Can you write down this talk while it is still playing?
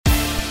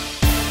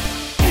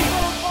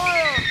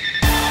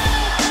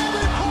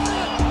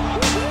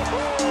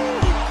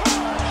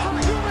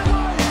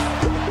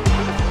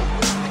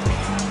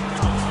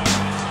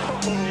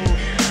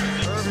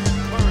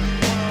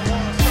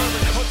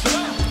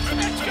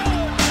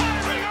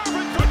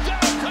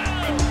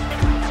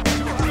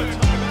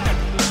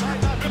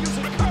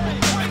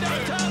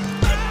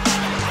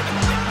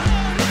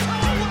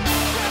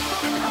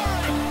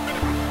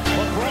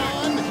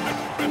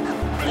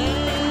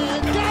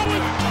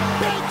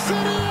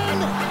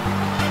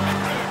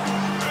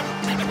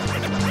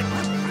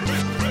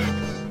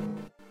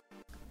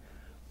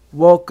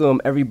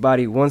Welcome,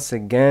 everybody, once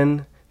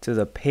again to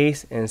the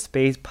Pace and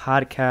Space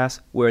podcast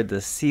where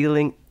the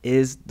ceiling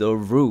is the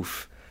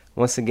roof.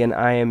 Once again,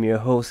 I am your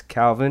host,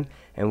 Calvin,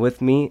 and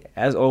with me,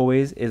 as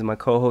always, is my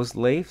co host,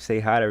 Leif.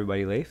 Say hi to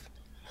everybody, Leif.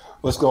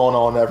 What's going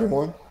on,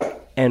 everyone?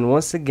 And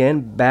once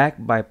again, back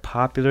by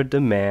popular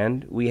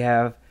demand, we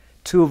have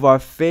two of our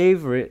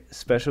favorite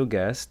special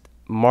guests,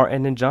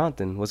 Martin and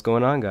Jonathan. What's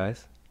going on,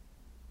 guys?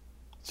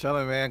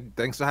 Chilling, man.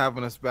 Thanks for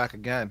having us back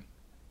again.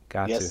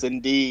 Got to. Yes,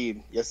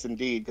 indeed. Yes,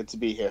 indeed. Good to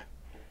be here.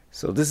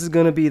 So this is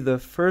going to be the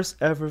first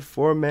ever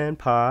four-man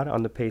pod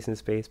on the Pace and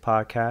Space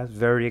podcast.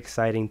 Very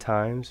exciting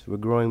times. We're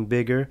growing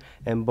bigger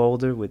and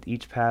bolder with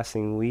each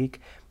passing week,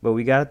 but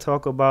we got to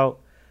talk about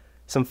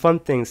some fun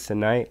things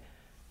tonight.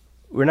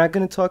 We're not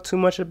going to talk too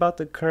much about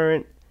the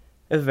current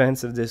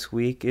events of this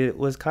week. It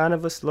was kind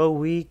of a slow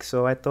week,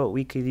 so I thought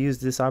we could use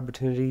this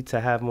opportunity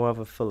to have more of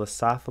a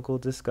philosophical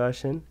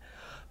discussion.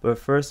 But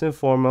first and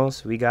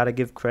foremost, we got to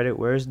give credit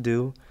where it's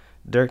due.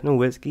 Dirk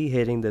Nowitzki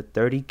hitting the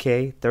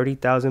 30K,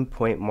 30,000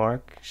 point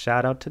mark.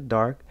 Shout out to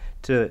Dirk,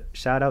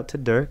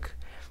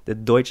 the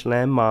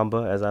Deutschland Mamba,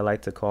 as I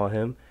like to call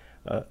him.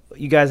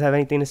 You guys have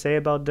anything to say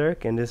about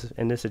Dirk and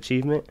this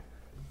achievement?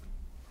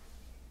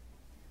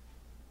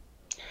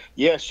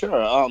 Yeah,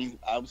 sure.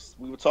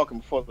 We were talking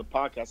before the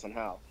podcast on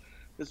how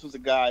this was a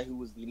guy who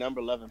was the number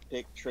 11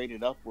 pick,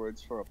 traded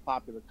upwards for a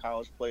popular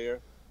college player,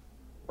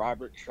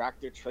 Robert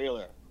Tractor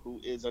Trailer, who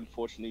is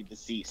unfortunately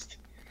deceased.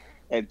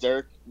 And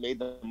Dirk made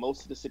the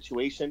most of the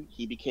situation.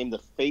 He became the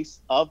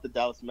face of the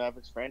Dallas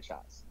Mavericks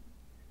franchise.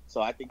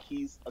 So I think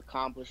he's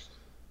accomplished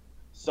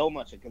so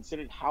much. And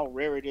considering how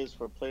rare it is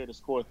for a player to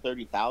score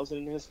 30,000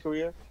 in his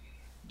career,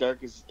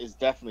 Dirk is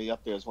definitely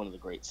up there as one of the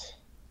greats.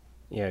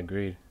 Yeah,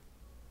 agreed.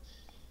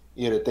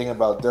 Yeah, the thing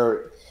about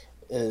Dirk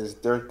is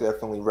Dirk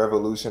definitely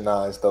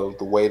revolutionized the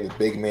way the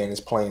big man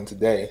is playing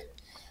today.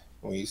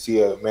 When you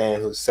see a man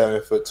who's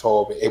 7 foot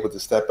tall, be able to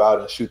step out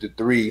and shoot the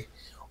three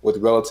with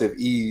relative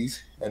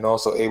ease, and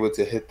also able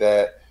to hit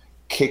that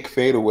kick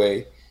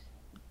fadeaway.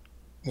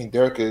 I mean,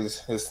 Dirk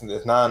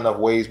there's not enough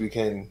ways we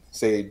can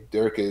say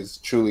Dirk is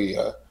truly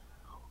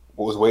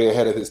was way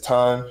ahead of his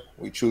time.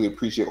 We truly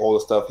appreciate all the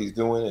stuff he's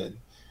doing,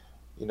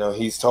 and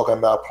he's talking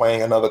about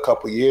playing another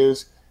couple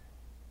years.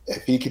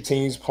 If he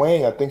continues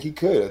playing, I think he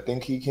could. I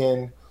think he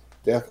can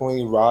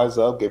definitely rise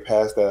up, get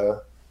past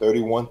the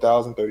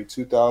 31,000,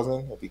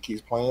 32,000 if he keeps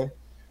playing.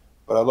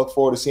 But I look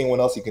forward to seeing what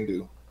else he can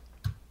do.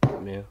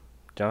 Yeah.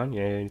 John,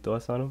 you have any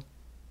thoughts on him?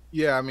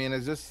 Yeah, I mean,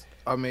 it's just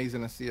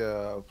amazing to see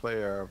a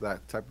player of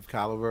that type of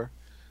caliber.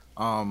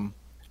 Um,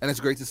 and it's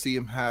great to see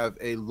him have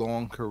a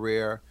long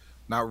career,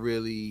 not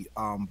really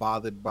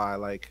bothered by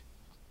like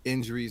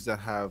injuries that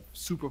have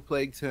super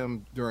plagued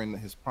him during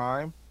his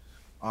prime.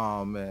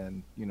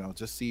 And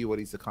just see what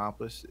he's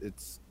accomplished.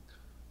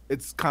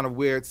 It's kind of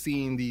weird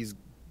seeing these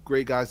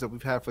great guys that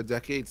we've had for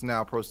decades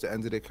now approach the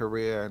end of their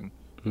career, and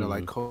Hmm.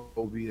 like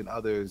Kobe and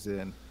others,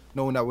 and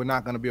knowing that we're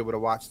not going to be able to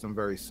watch them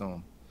very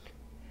soon.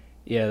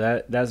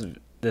 Yeah, that's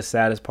the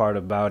saddest part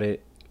about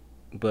it.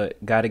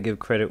 But got to give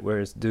credit where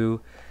it's due.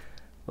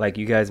 Like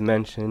you guys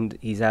mentioned,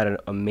 he's had an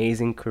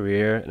amazing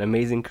career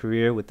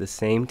with the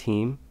same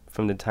team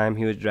from the time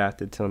he was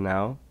drafted till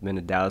now. Been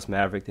a Dallas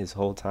Maverick his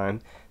whole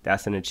time.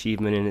 That's an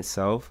achievement in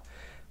itself.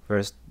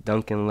 First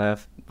Duncan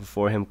left,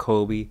 before him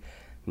Kobe,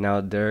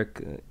 now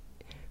Dirk.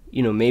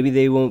 Maybe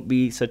they won't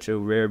be such a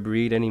rare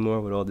breed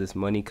anymore with all this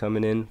money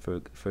coming in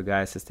for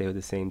guys to stay with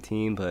the same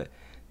team, but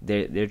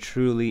they're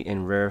truly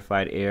in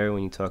rarefied air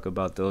when you talk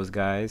about those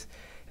guys,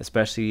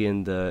 especially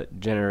in the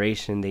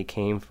generation they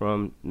came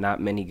from.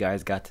 Not many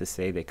guys got to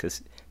say they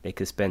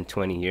could spend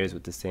 20 years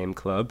with the same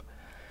club.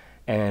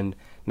 And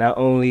not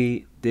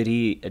only did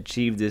he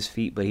achieve this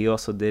feat, but he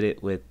also did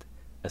it with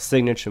a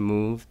signature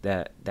move,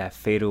 that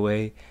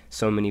fadeaway.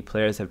 So many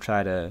players have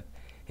tried to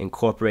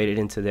incorporate it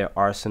into their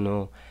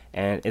arsenal,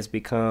 and it's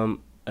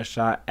become a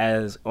shot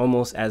as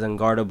almost as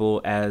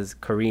unguardable as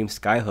Kareem's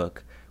skyhook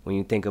when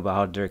you think about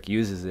how Dirk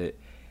uses it.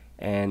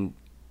 And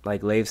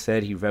like Leif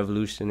said, he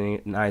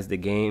revolutionized the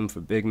game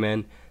for big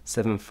men.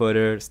 7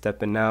 footer,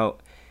 stepping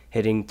out,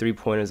 hitting 3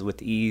 pointers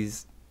with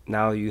ease.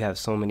 Now you have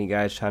so many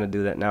guys trying to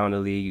do that now in the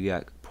league. You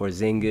got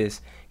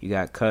Porzingis, you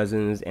got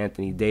Cousins,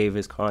 Anthony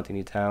Davis, Karl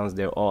Anthony Towns.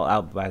 They're all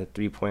out by the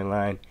 3 point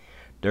line.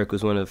 Dirk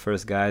was one of the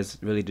first guys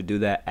really to do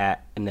that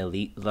at an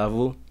elite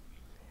level.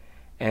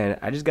 And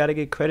I just got to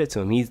give credit to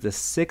him. He's the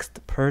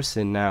sixth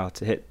person now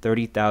to hit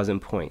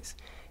 30,000 points.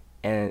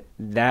 And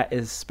that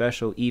is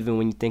special even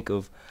when you think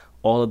of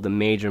all of the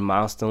major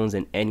milestones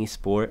in any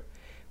sport.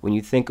 When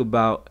you think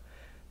about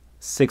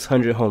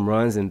 600 home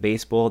runs in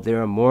baseball,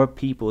 there are more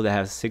people that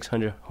have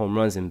 600 home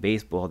runs in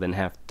baseball than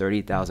have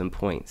 30,000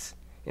 points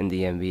in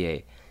the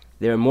NBA.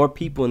 There are more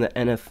people in the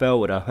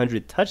NFL with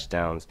 100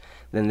 touchdowns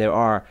than there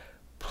are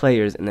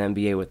players in the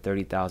NBA with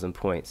 30,000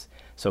 points.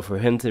 So for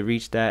him to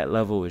reach that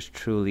level is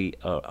truly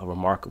a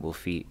remarkable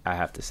feat, I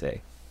have to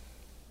say.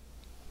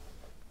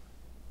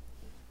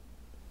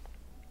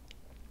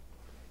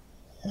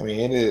 I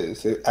mean, it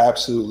is. It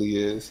absolutely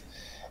is.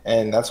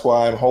 And that's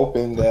why I'm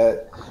hoping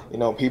that,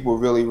 people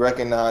really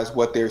recognize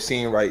what they're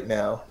seeing right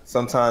now.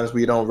 Sometimes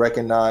we don't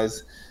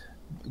recognize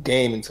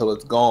game until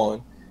it's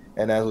gone.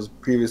 And as was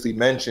previously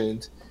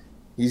mentioned,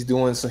 he's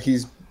doing so.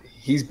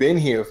 He's been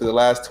here for the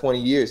last 20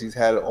 years. He's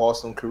had an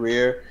awesome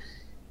career.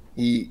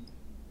 He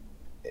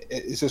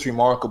it's just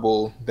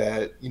remarkable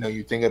that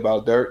you think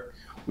about Dirk.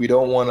 We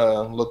don't want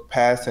to look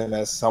past him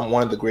as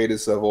one of the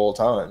greatest of all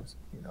times.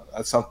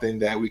 That's something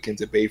that we can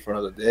debate for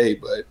another day.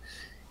 But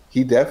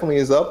he definitely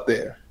is up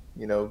there.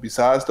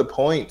 Besides the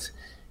point,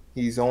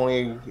 he's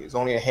only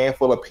a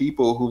handful of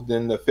people who've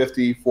done the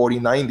 50, 40,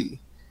 90.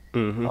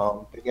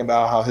 Thinking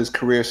about how his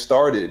career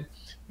started,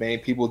 many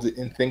people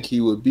didn't think he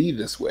would be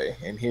this way,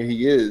 and here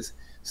he is,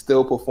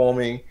 still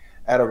performing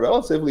at a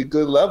relatively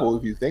good level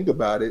if you think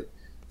about it.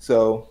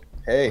 So,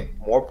 hey,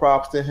 more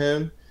props to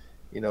him.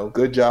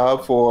 Good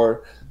job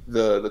for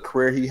the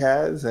career he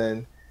has,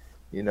 and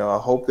I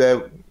hope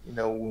that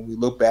when we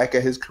look back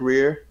at his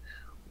career,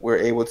 we're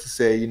able to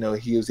say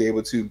he was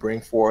able to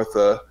bring forth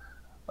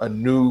a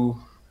new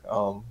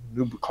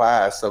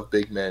class of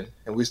big men,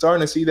 and we're starting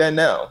to see that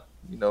now.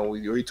 We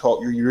you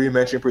already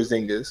mentioned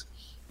Porzingis,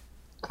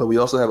 but we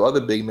also have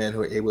other big men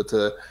who are able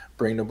to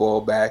bring the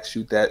ball back,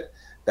 shoot that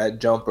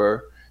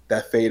jumper,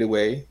 that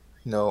fadeaway.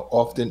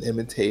 Often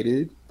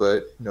imitated,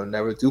 but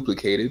never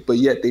duplicated. But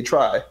yet they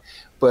try.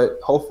 But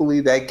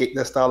hopefully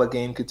that style of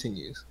game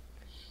continues.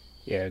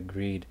 Yeah,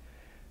 agreed.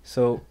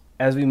 So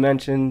as we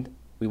mentioned,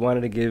 we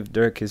wanted to give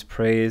Dirk his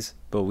praise,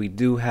 but we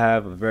do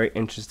have a very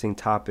interesting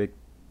topic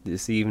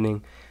this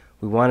evening.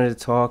 We wanted to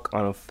talk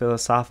on a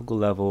philosophical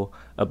level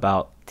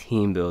about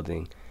team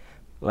building.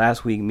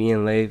 Last week, me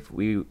and Leif,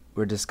 we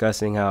were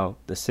discussing how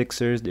the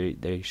Sixers,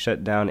 they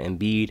shut down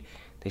Embiid,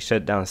 they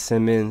shut down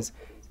Simmons,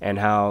 and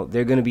how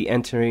they're going to be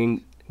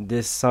entering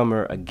this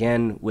summer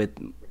again with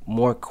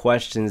more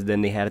questions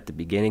than they had at the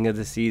beginning of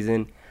the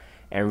season,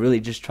 and really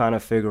just trying to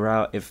figure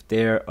out if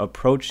they're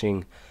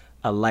approaching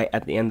a light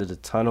at the end of the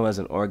tunnel as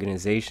an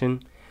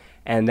organization.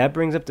 And that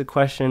brings up the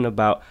question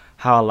about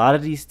how a lot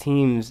of these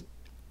teams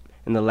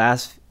in the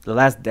last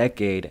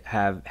decade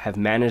have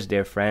managed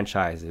their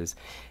franchises.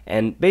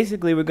 And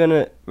basically we're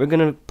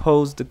gonna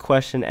pose the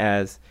question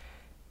as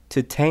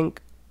to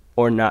tank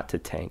or not to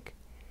tank.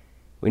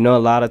 We know a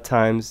lot of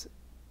times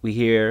we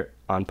hear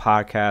on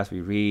podcasts, we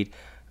read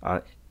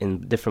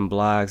in different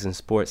blogs and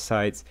sports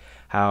sites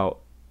how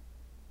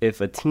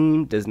if a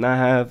team does not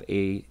have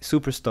a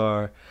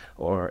superstar,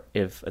 or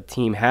if a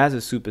team has a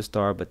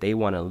superstar but they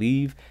want to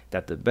leave,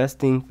 that the best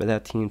thing for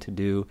that team to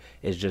do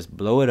is just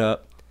blow it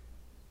up,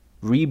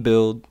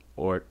 rebuild,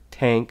 or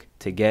tank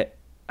to get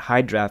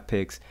high draft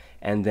picks,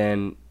 and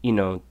then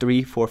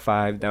 3, 4,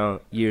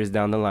 5 years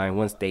down the line,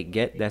 once they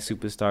get that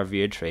superstar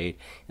via trade,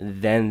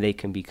 then they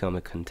can become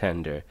a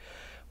contender.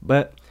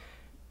 But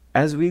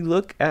as we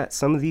look at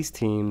some of these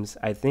teams,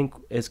 I think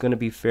it's going to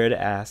be fair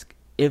to ask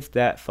if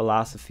that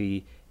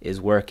philosophy is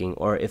working,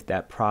 or if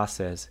that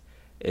process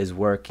is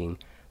working.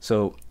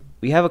 So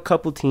we have a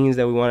couple teams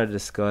that we want to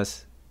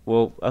discuss.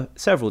 Well,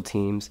 several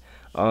teams.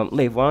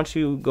 Leif, why don't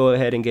you go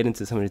ahead and get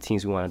into some of the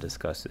teams we want to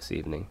discuss this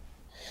evening?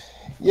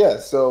 Yeah,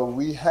 so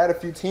we had a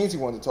few teams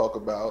we wanted to talk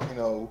about.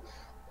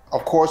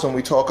 Of course, when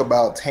we talk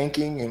about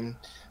tanking and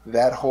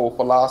that whole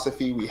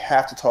philosophy, we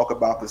have to talk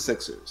about the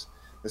Sixers.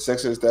 The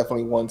Sixers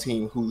definitely one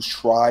team who's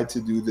tried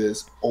to do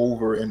this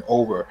over and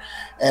over.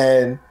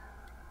 And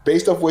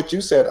based off what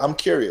you said, I'm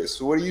curious.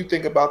 What do you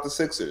think about the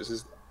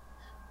Sixers?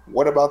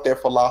 What about their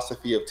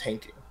philosophy of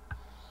tanking?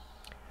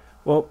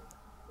 Well,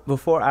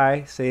 before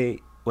I say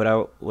what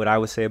I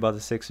would say about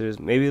the Sixers,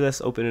 maybe let's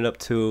open it up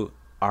to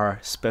our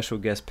special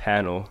guest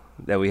panel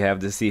that we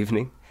have this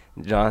evening.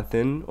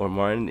 Jonathan or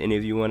Martin, any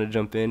of you want to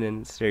jump in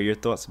and share your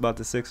thoughts about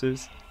the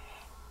Sixers?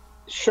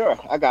 Sure,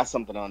 I got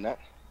something on that.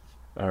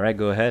 All right,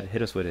 go ahead.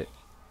 Hit us with it.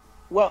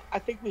 Well, I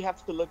think we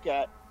have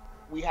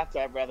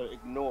to rather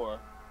ignore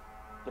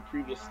the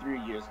previous 3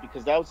 years,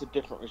 because that was a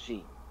different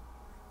regime.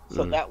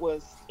 So that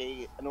was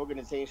an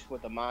organization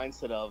with a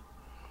mindset of,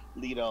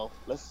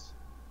 let's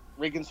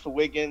Wiggins for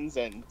Wiggins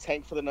and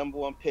tank for the number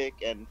one pick.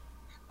 And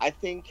I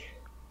think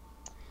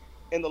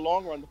in the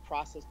long run, the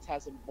process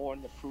hasn't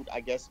borne the fruit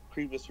I guess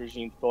previous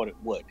regime thought it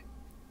would.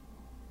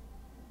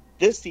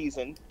 This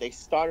season, they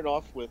started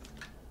off with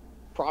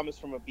promise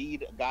from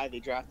Embiid, a guy they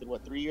drafted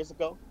 3 years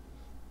ago,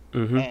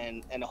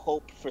 and a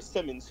hope for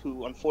Simmons,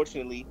 who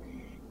unfortunately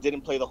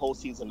didn't play the whole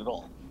season at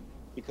all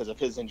because of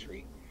his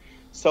injury.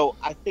 So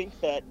I think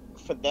that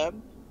for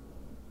them,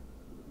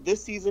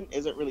 this season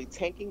isn't really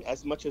tanking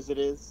as much as it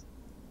is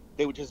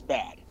they were just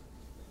bad.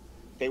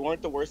 They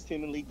weren't the worst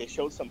team in the league. They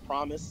showed some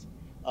promise.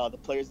 The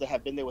players that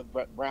have been there with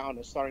Brett Brown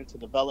are starting to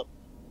develop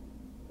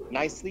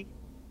nicely.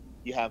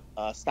 You have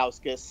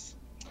Stauskas,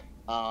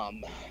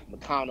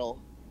 McConnell.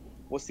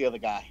 What's the other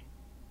guy?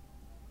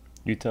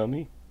 You tell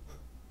me.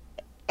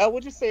 We'll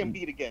just say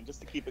Embiid again, just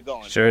to keep it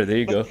going. Sure, there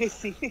you go. They've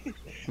seemed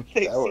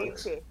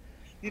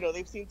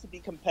to be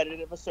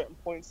competitive at certain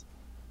points,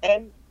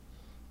 and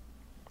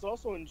it's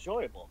also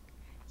enjoyable.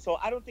 So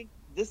I don't think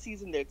this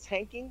season they're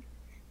tanking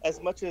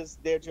as much as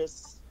they're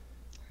just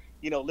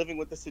living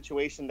with the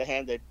situation, the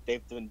hand that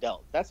they've been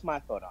dealt. That's my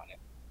thought on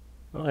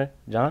it. Okay,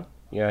 John,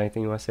 you got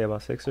anything you want to say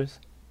about Sixers?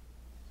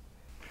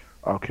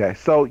 Okay,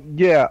 so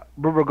yeah,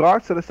 with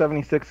regards to the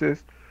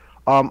 76ers,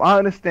 I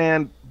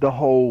understand the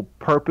whole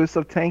purpose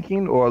of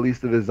tanking, or at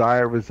least the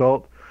desired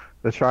result,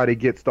 to try to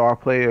get star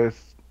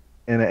players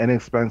in an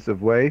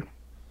inexpensive way.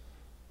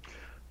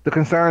 The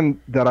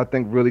concern that I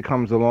think really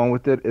comes along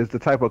with it is the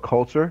type of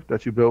culture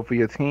that you build for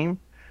your team.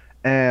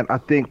 And I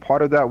think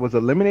part of that was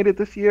eliminated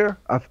this year.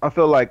 I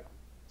feel like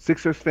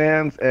Sixers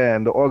fans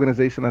and the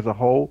organization as a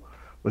whole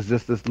was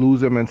just this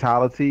loser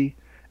mentality,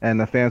 and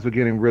the fans were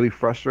getting really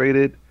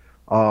frustrated.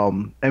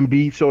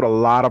 Embiid showed a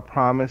lot of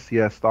promise. He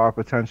has star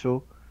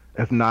potential,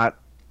 if not,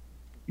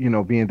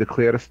 being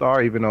declared a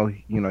star, even though,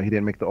 he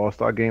didn't make the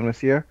All-Star game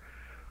this year.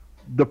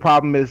 The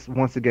problem is,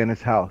 once again,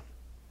 his health.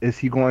 Is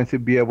he going to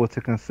be able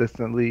to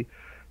consistently,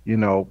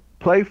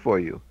 play for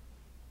you?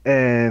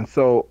 And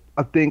so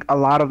I think a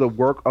lot of the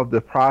work of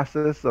the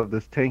process of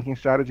this tanking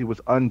strategy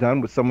was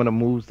undone with some of the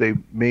moves they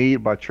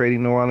made by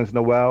trading New Orleans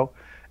Noel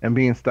and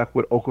being stuck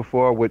with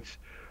Okafor, which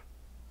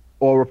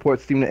all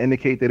reports seem to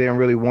indicate they didn't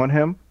really want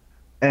him.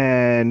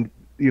 And,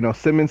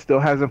 Simmons still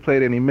hasn't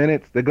played any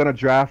minutes. They're going to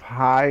draft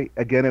high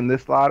again in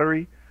this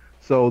lottery,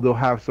 so they'll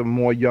have some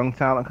more young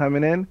talent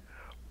coming in.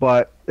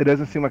 But it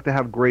doesn't seem like they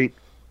have great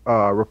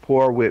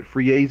rapport with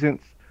free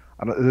agents.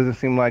 It doesn't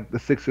seem like the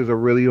Sixers are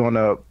really on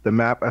the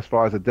map as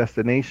far as a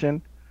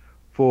destination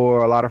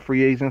for a lot of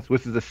free agents,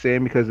 which is a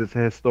shame because it's a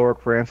historic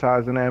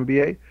franchise in the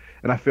NBA.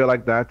 And I feel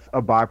like that's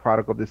a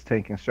byproduct of this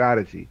tanking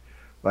strategy.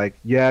 Like,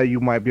 yeah, you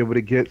might be able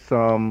to get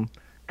some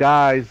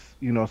guys,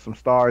 some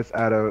stars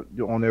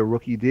on their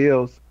rookie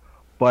deals,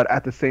 but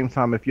at the same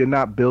time, if you're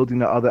not building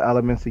the other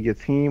elements of your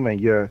team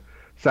and you're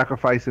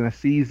sacrificing a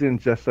season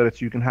just so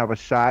that you can have a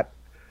shot,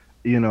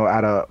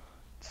 at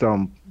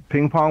some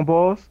ping pong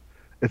balls,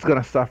 it's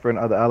going to suffer in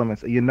other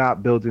elements. You're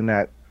not building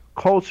that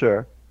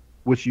culture,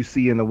 which you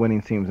see in the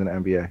winning teams in the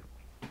NBA.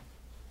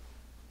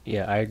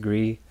 Yeah, I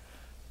agree.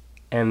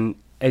 And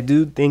I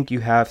do think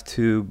you have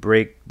to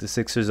break the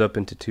Sixers up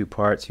into two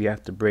parts. You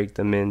have to break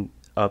them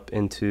up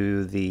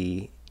into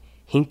the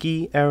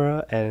Hinkie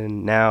era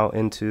and now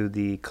into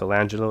the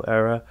Colangelo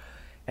era.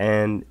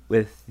 And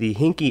with the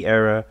Hinkie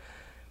era,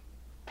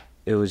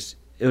 it was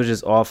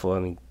just awful. I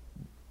mean,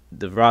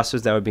 the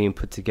rosters that were being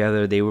put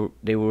together, they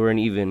weren't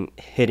even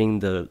hitting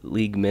the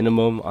league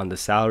minimum on the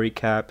salary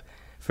cap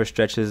for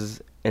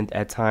stretches and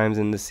at times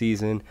in the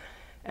season,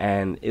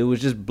 and it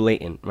was just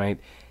blatant, right?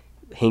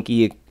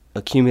 Hinkie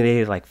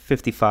accumulated like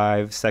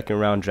 55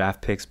 second-round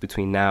draft picks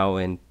between now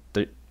and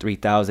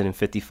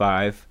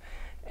 3,055,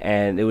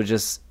 and it was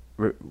just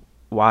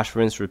wash,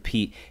 rinse,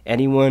 repeat.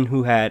 Anyone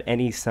who had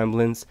any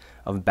semblance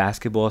of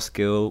basketball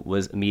skill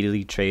was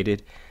immediately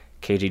traded.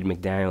 KJ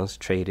McDaniels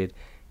traded,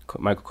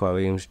 Michael Carter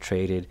Williams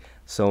traded,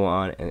 so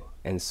on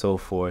and so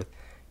forth.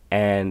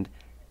 And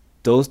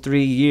those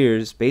 3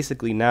 years,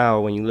 basically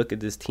now, when you look at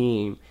this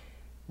team,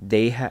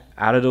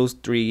 out of those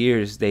 3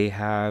 years, they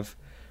have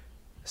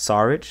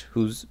Saric,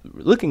 who's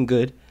looking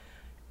good,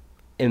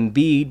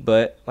 Embiid,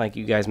 but like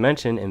you guys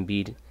mentioned,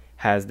 Embiid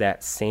has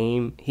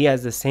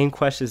the same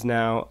questions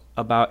now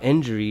about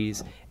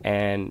injuries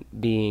and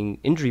being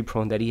injury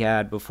prone that he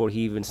had before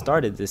he even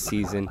started this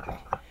season.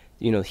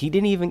 He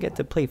didn't even get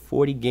to play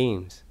 40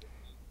 games.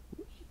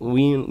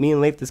 Me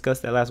and Leif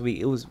discussed that last week.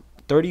 It was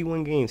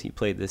 31 games he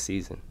played this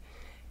season.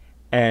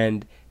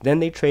 And then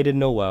they traded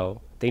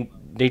Noel.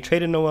 They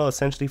traded Noel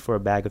essentially for a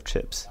bag of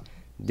chips.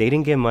 They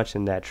didn't get much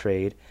in that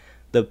trade.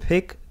 The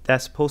pick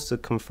that's supposed to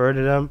confer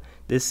to them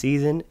this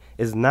season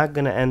is not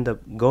going to end up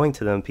going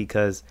to them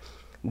because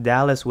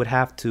Dallas would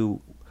have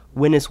to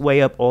win its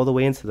way up all the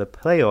way into the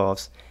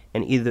playoffs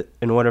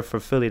in order for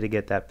Philly to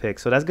get that pick.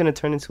 So that's going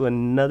to turn into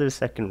another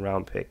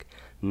second-round pick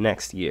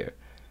next year.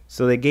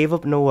 So they gave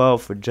up Noel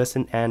for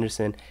Justin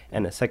Anderson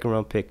and a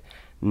second-round pick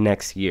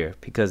next year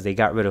because they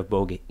got rid of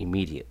Bogut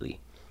immediately.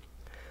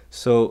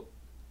 So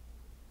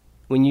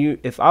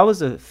if I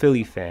was a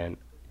Philly fan,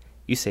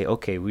 you say,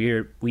 okay,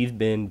 we've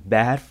been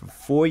bad for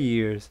 4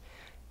 years,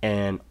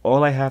 and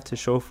all I have to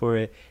show for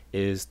it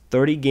is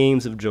 30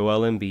 games of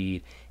Joel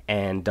Embiid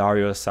and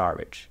Dario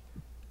Saric.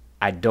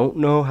 I don't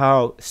know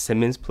how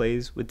Simmons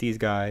plays with these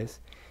guys.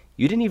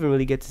 You didn't even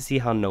really get to see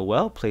how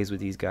Noel plays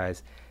with these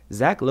guys.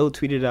 Zach Lowe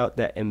tweeted out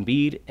that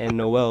Embiid and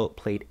Noel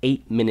played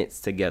 8 minutes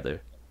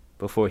together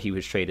before he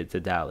was traded to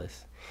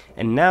Dallas.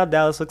 And now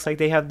Dallas looks like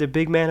they have their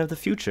big man of the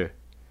future.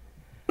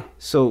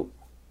 So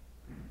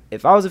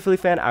if I was a Philly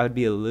fan, I would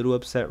be a little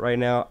upset right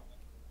now.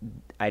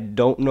 I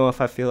don't know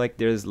if I feel like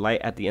there's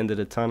light at the end of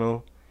the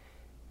tunnel.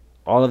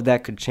 All of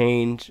that could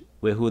change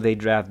with who they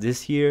draft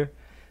this year.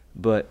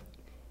 But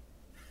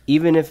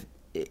even if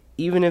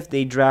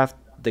they draft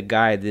the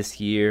guy this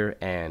year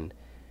and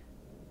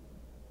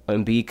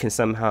Embiid can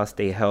somehow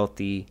stay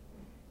healthy,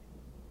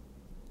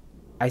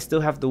 I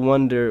still have to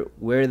wonder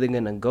where they're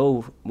going to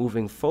go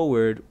moving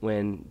forward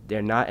when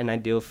they're not an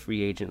ideal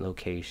free agent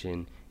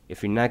location.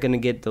 If you're not going to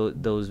get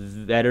those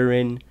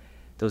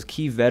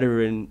key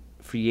veteran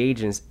free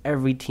agents,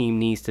 every team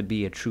needs to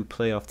be a true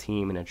playoff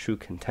team and a true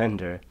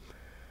contender.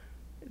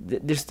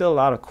 There's still a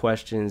lot of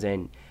questions,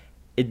 and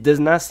it does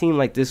not seem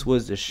like this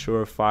was the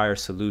surefire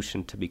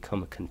solution to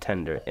become a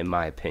contender, in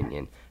my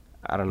opinion.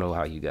 I don't know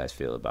how you guys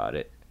feel about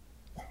it.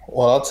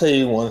 Well, I'll tell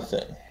you one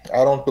thing.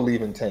 I don't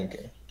believe in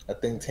tanking. I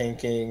think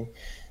tanking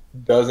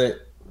doesn't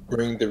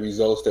bring the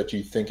results that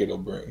you think it'll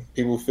bring.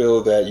 People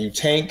feel that you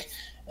tank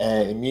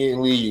and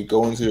immediately you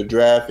go into the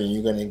draft and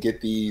you're going to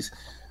get these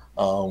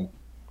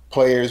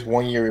players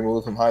 1 year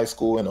removed from high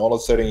school, and all of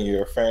a sudden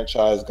your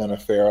franchise is going to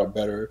fare out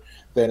better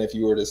than if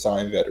you were to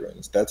sign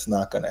veterans. That's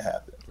not going to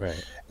happen.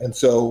 Right. And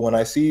so when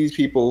I see these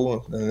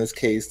people, in this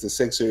case the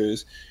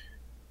Sixers,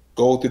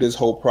 go through this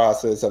whole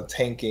process of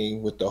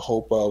tanking with the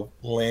hope of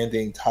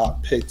landing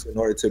top picks in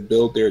order to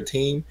build their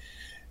team,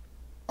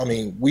 I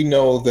mean, we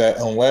know that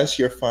unless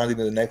you're finding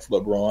the next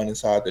LeBron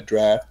inside the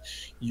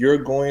draft, you're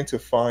going to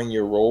find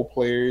your role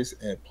players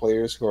and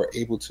players who are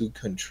able to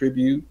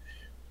contribute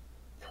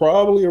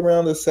probably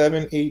around the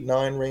 7, 8,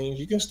 9 range.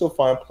 You can still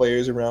find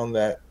players around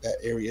that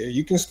area.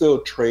 You can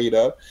still trade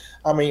up.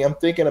 I mean, I'm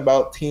thinking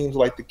about teams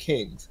like the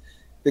Kings.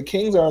 The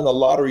Kings are in the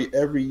lottery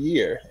every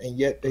year, and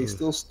yet they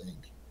still stink.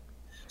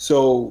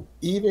 So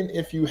even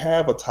if you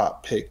have a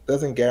top pick,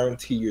 doesn't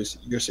guarantee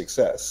your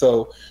success.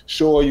 So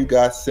sure, you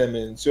got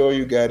Simmons, sure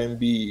you got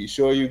Embiid,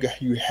 sure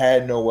you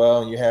had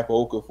Noel and you have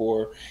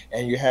Okafor,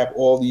 and you have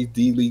all these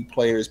D-League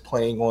players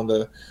playing in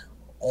the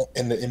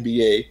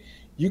NBA.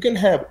 You can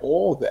have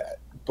all that,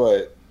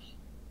 but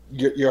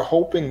you're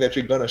hoping that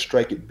you're going to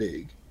strike it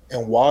big.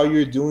 And while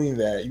you're doing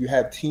that, you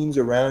have teams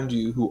around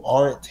you who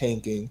aren't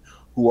tanking,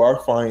 who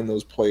are finding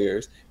those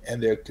players,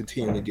 and they're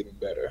continuing to get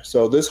better.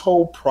 So this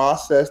whole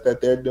process that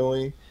they're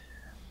doing,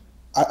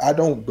 I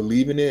don't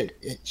believe in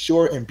it.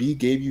 Sure, Embiid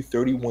gave you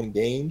 31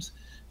 games.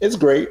 It's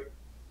great.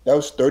 That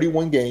was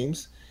 31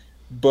 games.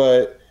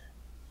 But,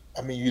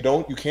 I mean,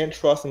 you can't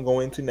trust him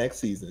going into next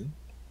season.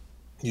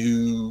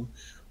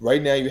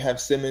 Right now you have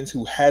Simmons,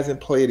 who hasn't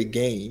played a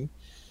game.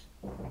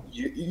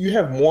 You've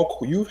had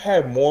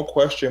more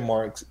question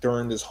marks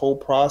during this whole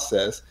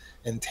process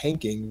and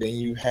tanking than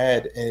you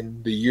had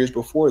in the years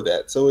before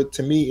that. So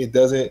to me, it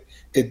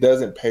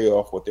doesn't pay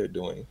off what they're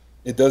doing.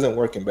 It doesn't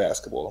work in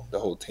basketball, the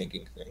whole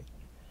tanking thing.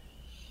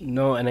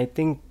 No, and I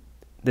think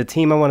the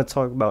team I want to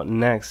talk about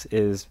next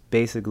is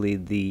basically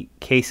the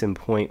case in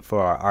point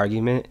for our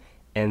argument,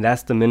 and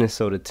that's the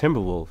Minnesota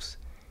Timberwolves.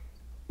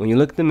 When you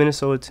look at the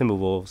Minnesota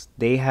Timberwolves,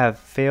 they have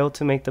failed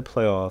to make the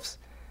playoffs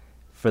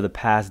for the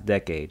past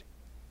decade.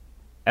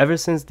 Ever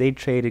since they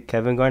traded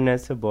Kevin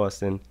Garnett to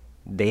Boston,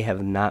 they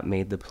have not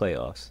made the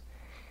playoffs.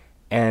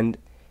 And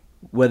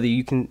whether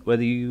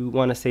you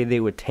want to say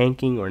they were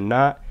tanking or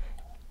not,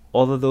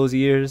 all of those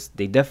years,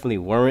 they definitely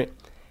weren't.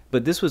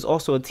 But this was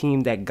also a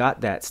team that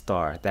got that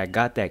star, that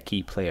got that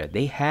key player.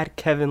 They had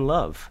Kevin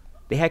Love.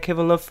 They had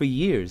Kevin Love for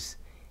years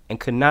and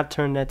could not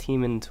turn that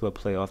team into a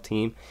playoff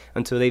team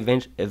until they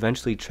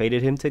eventually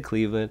traded him to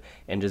Cleveland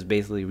and just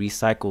basically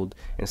recycled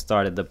and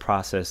started the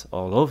process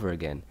all over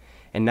again.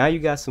 And now you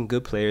got some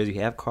good players.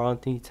 You have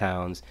Karl-Anthony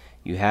Towns.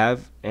 You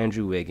have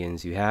Andrew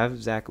Wiggins. You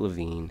have Zach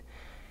LaVine.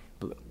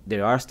 But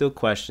there are still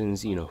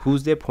questions.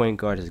 Who's their point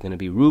guard? Is it going to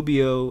be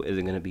Rubio? Is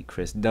it going to be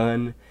Chris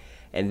Dunn?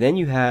 And then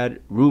you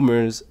had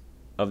rumors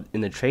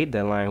in the trade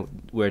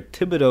deadline where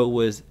Thibodeau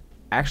was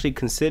actually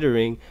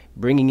considering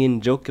bringing in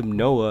Joakim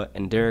Noah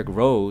and Derrick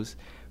Rose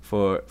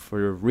for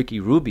Ricky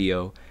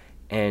Rubio.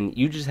 And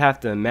you just have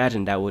to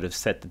imagine that would have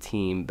set the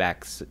team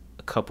back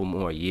a couple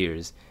more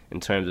years in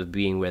terms of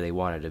being where they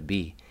wanted to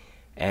be.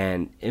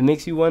 And it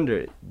makes you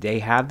wonder, they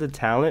have the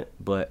talent,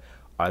 but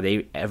are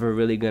they ever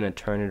really going to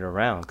turn it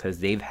around? Because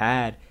they've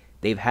had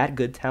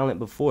good talent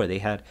before. They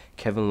had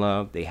Kevin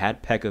Love, they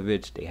had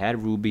Pekovic, they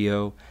had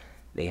Rubio,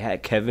 they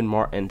had Kevin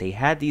Martin. They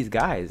had these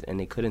guys, and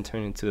they couldn't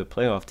turn into a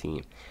playoff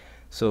team.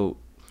 So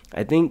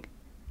I think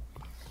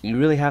you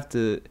really have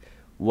to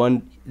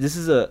this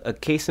is a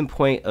case in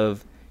point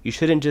of, you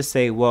shouldn't just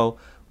say, well,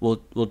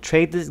 we'll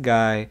trade this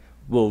guy,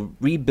 we'll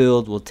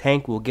rebuild, we'll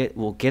tank, we'll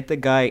get the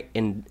guy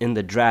in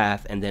the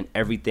draft, and then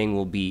everything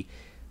will be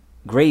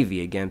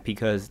gravy again,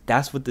 because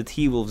that's what the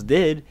T-Wolves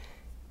did,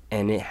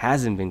 and it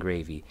hasn't been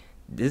gravy.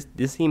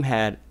 This team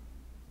had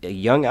a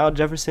young Al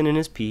Jefferson in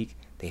his peak.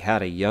 They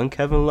had a young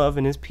Kevin Love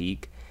in his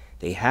peak.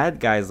 They had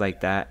guys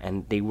like that,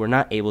 and they were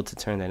not able to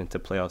turn that into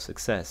playoff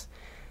success.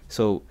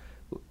 So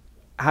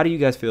how do you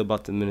guys feel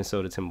about the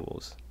Minnesota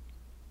Timberwolves?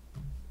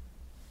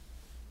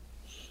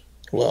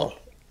 Well,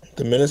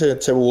 the Minnesota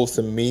Timberwolves,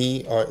 to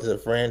me, is a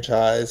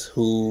franchise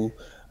who,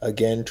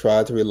 again,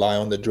 tried to rely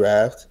on the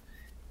draft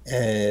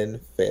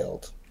and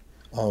failed.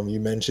 You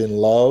mentioned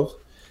Love.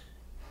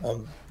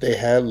 They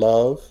had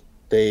Love.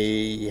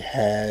 They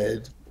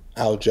had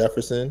Al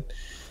Jefferson.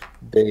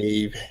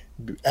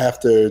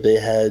 After they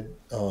had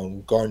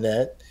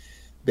Garnett,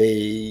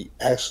 they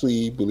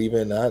actually, believe it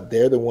or not,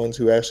 they're the ones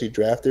who actually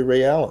drafted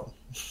Ray Allen.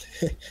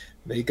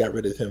 They got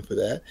rid of him for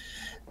that.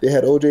 They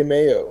had O.J.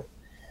 Mayo.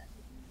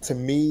 To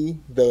me,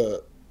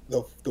 the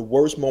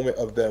worst moment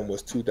of them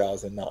was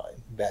 2009,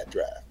 that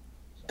draft.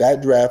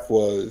 That draft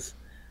was,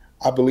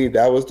 I believe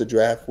that was the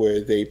draft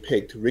where they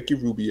picked Ricky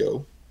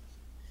Rubio,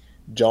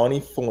 Johnny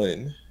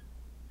Flynn,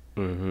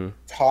 Mm-hmm.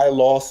 Ty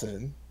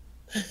Lawson.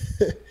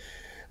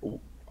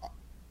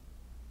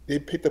 They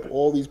picked up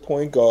all these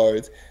point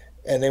guards,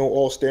 and they were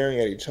all staring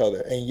at each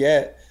other. And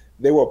yet,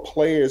 they were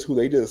players who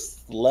they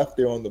just left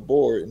there on the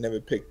board and never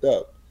picked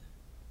up.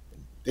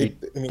 They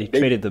I mean, they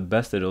traded the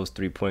best of those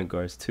 3 point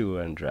guards too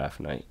on draft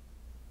night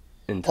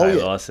in oh Ty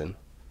yeah, Lawson.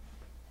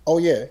 oh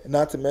yeah.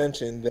 Not to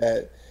mention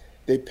that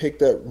they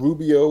picked up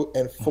Rubio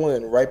and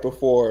Flynn right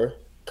before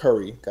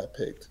Curry got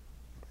picked,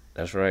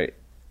 That's right.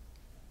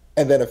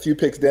 and then a few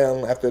picks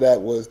down after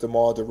that was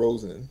DeMar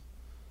DeRozan.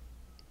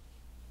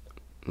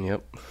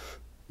 Yep.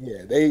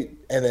 Yeah,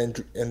 and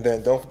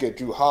then don't forget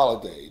Drew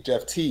Holiday,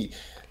 Jeff T.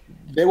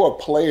 They were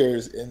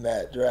players in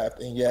that draft,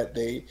 and yet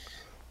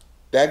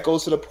that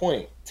goes to the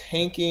point.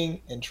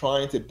 Tanking and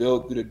trying to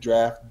build through the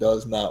draft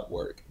does not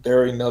work.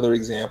 They're another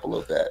example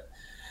of that.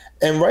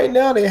 And right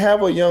now they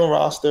have a young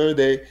roster.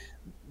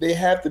 They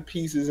have the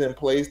pieces in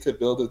place to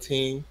build a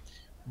team,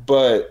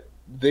 but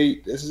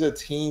this is a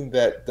team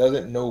that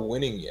doesn't know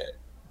winning yet.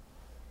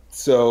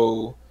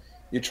 So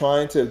you're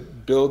trying to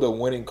build a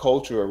winning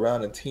culture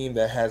around a team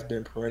that has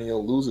been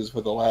perennial losers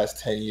for the last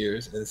 10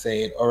 years and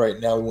saying, all right,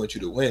 now we want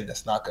you to win.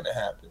 That's not going to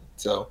happen.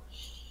 So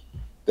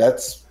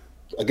that's,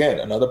 again,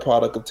 another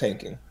product of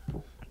tanking.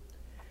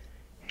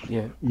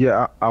 Yeah.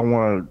 Yeah, I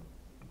want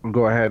to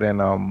go ahead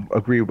and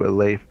agree with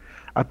Leif.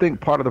 I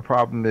think part of the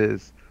problem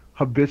is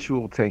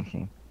habitual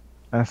tanking.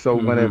 And so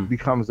when Mm-hmm. it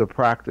becomes a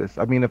practice,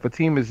 I mean, if a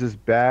team is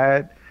just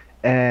bad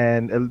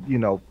and,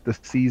 the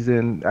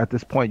season at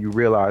this point, you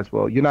realize,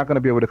 well, you're not going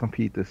to be able to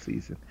compete this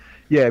season.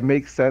 Yeah, it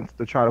makes sense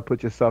to try to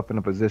put yourself in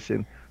a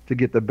position to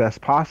get the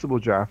best possible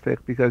draft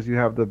pick because you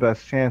have the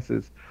best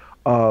chances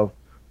of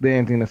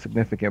landing a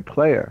significant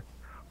player.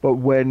 But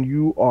when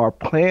you are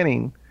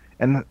planning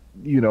and,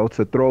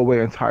 to throw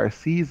away entire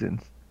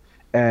seasons,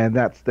 and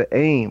that's the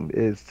aim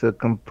is to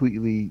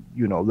completely,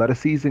 let a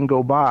season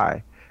go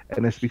by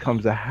and this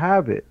becomes a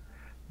habit,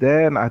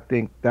 then I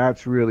think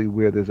that's really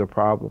where there's a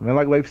problem. And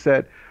like Leif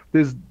said,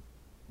 there's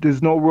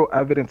there's no real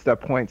evidence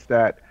that points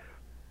that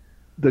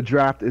the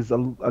draft is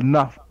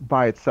enough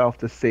by itself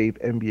to save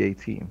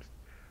NBA teams.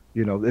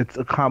 It's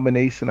a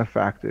combination of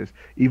factors.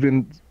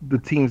 Even the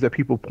teams that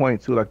people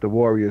point to, like the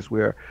Warriors,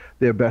 where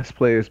their best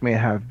players may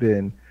have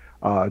been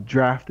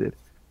drafted,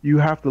 you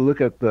have to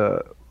look at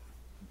the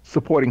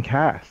supporting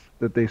cast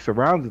that they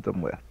surrounded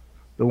them with,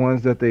 the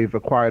ones that they've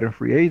acquired in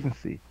free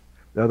agency,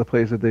 the other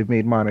players that they've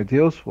made minor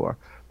deals for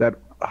that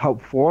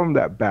help form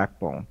that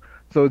backbone.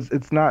 So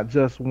it's not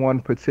just one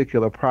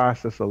particular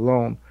process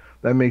alone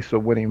that makes for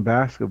winning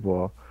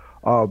basketball.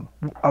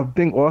 I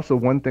think also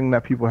one thing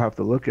that people have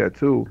to look at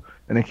too,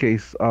 in the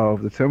case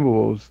of the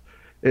Timberwolves,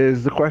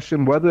 is the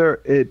question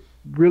whether it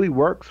really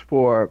works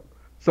for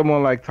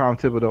someone like Tom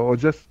Thibodeau or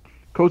just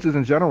coaches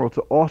in general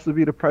to also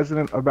be the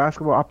president of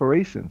basketball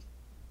operations.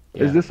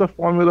 Is Yeah. this a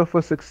formula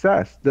for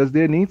success? Does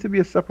there need to be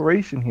a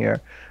separation here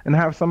and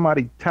have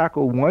somebody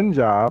tackle one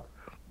job,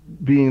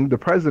 being the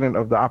president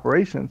of the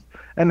operations,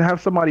 and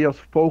have somebody else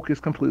focus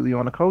completely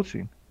on the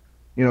coaching?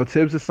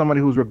 Tibbs is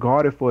somebody who's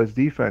regarded for his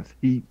defense.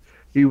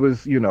 He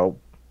was,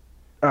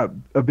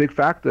 a big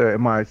factor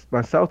in my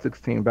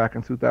Celtics team back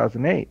in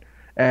 2008.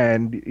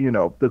 And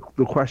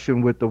the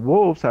question with the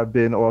Wolves have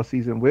been all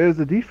season, where's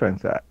the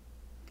defense at?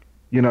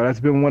 That's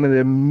been one of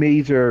their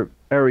major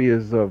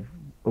areas of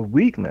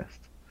weakness.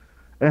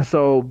 And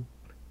so,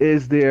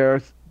 is there,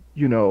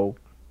 you know,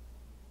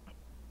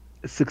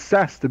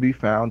 success to be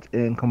found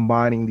in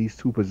combining these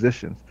two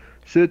positions?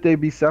 Should they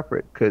be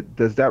separate?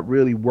 Does that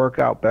really work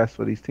out best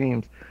for these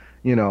teams?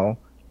 You know,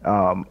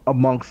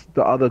 amongst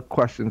the other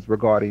questions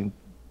regarding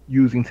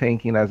using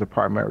tanking as a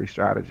primary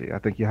strategy, I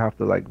think you have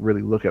to like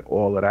really look at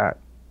all of that.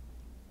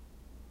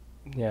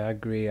 Yeah, I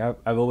agree. I've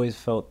always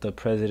felt the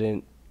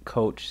president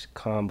coach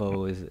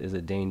combo is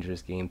a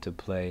dangerous game to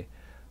play.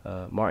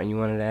 Martin, you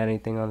wanted to add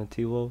anything on the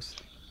T Wolves?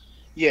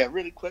 Yeah,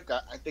 really quick.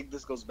 I think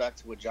this goes back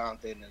to what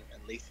Jonathan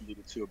and Lacey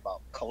alluded to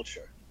about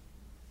culture.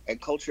 And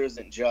culture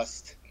isn't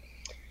just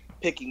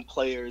picking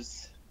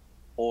players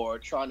or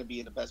trying to be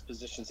in the best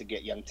position to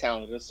get young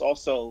talent. It's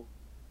also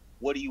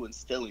what are you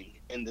instilling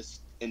in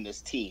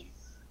this team?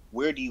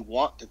 Where do you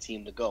want the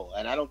team to go?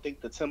 And I don't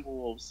think the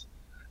Timberwolves,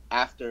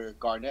 after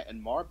Garnett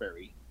and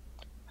Marbury,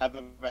 have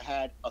ever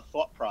had a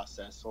thought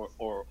process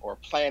or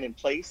plan in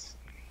place.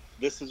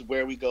 This is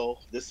where we go.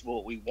 This is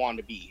what we want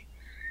to be.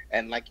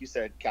 And like you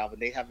said,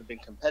 Calvin, they haven't been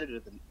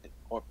competitive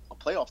or a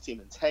playoff team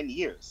in 10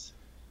 years.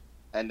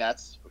 And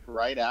that's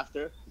right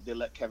after they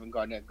let Kevin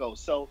Garnett go.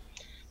 So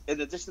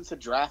in addition to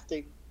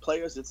drafting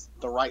players, it's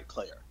the right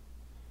player.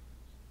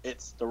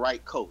 It's the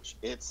right coach.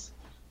 It's,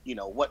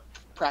 what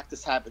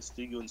practice habits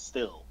do you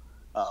instill?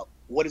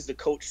 What does the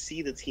coach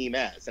see the team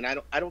as? And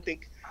I don't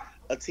think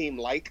a team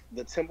like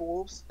the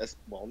Timberwolves,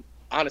 well,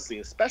 honestly,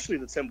 especially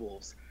the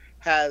Timberwolves,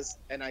 has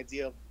an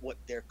idea of what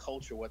their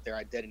culture, what their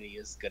identity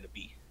is going to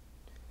be.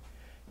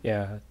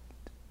 Yeah,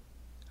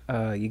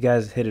 you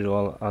guys hit it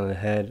all on the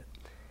head.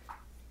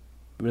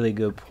 Really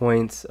good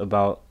points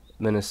about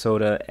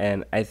Minnesota,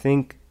 and I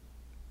think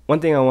one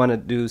thing I want to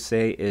do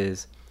say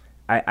is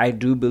I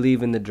do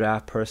believe in the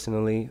draft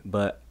personally,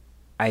 but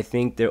I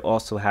think there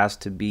also has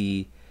to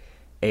be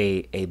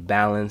a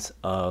balance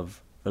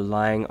of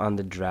relying on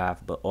the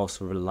draft, but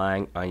also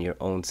relying on your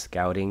own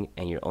scouting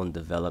and your own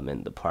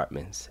development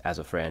departments as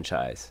a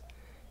franchise.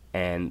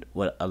 And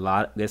what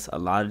gets a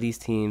lot of these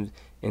teams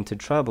into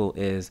trouble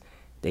is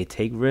they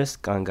take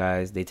risk on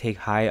guys, they take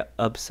high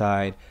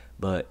upside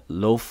but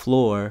low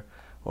floor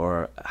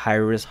or high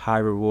risk, high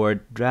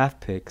reward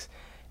draft picks,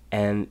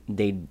 and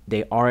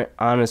they aren't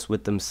honest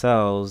with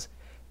themselves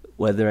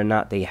whether or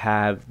not they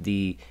have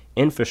the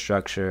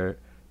infrastructure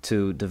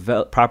to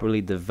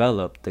properly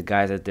develop the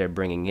guys that they're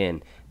bringing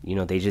in. You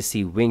know, they just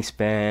see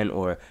wingspan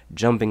or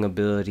jumping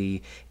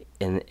ability,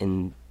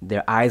 and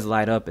their eyes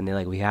light up, and they're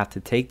like, we have to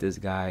take this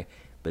guy,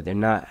 but they're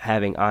not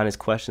having honest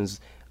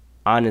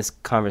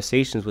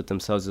conversations with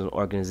themselves as an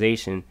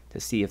organization to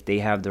see if they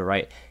have the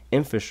right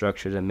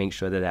infrastructure to make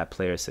sure that that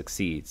player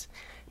succeeds.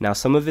 Now,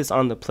 some of it's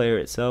on the player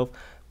itself,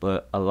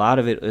 but a lot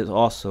of it is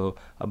also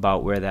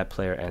about where that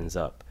player ends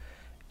up.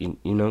 You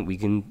know, we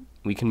can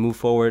move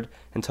forward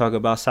and talk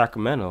about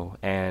Sacramento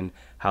and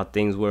how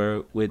things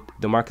were with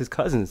DeMarcus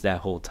Cousins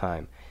that whole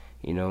time.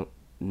 You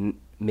know,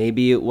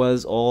 maybe it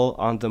was all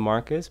on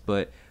DeMarcus,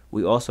 but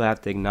we also have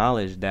to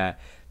acknowledge that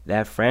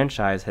that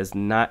franchise has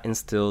not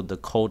instilled the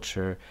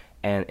culture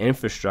and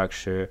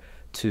infrastructure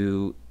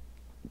to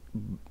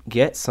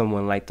get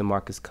someone like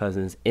DeMarcus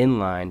Cousins in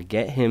line,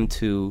 get him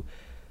to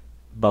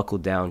buckle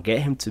down, get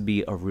him to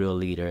be a real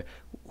leader.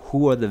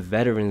 Who are the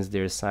veterans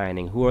they're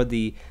signing? Who are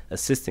the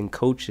assistant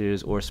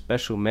coaches or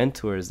special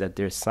mentors that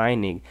they're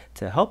signing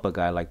to help a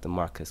guy like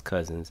DeMarcus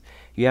Cousins?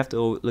 You have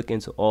to look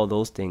into all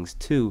those things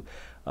too.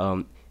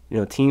 You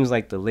know, teams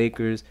like the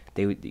Lakers,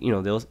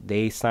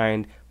 they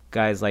signed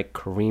guys like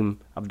Kareem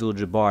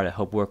Abdul-Jabbar to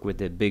help work with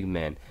their big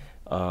men.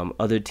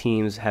 Other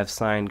teams have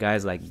signed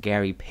guys like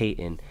Gary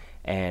Payton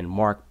and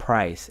Mark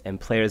Price and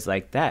players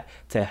like that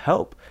to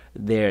help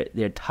their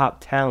top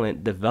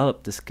talent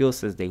develop the skill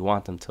sets they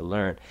want them to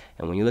learn.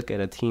 And when you look at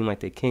a team like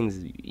the Kings,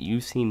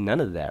 you've seen none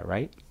of that,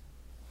 right?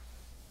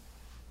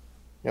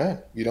 Yeah,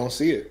 you don't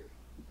see it.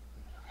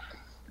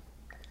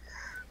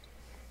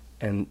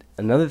 And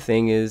another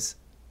thing is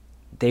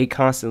they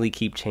constantly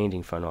keep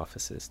changing front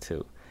offices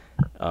too.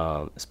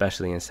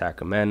 Especially in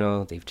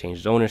Sacramento, they've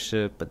changed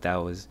ownership, but that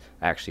was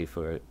actually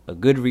for a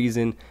good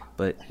reason.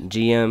 But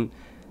the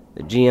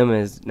GM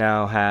has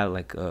now had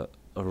like a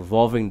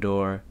revolving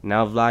door.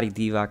 Now Vlade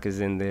Divac is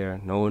in there.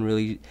 No one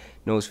really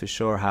knows for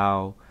sure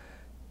how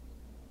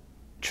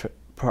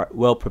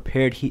well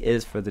prepared he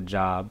is for the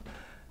job.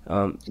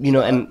 You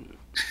know, and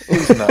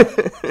He's not.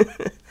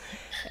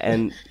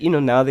 and you know,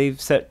 now they've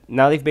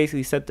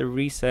basically set the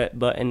reset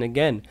button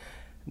again.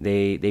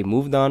 They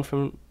moved on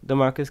from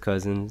DeMarcus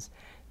Cousins.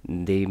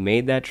 They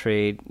made that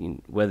trade.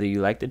 Whether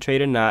you like the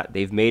trade or not,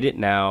 they've made it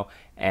now.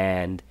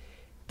 And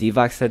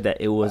Divac said that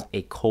it was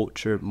a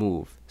culture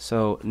move.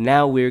 So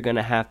now we're going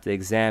to have to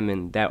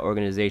examine that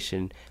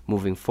organization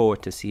moving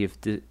forward to see if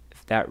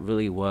that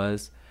really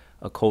was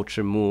a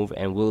culture move,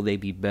 and will they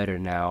be better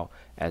now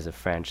as a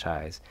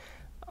franchise.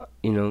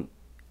 You know,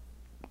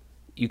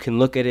 you can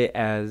look at it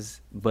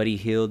as Buddy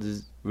Hield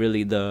is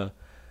really the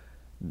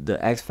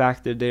X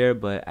factor there,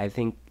 but I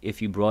think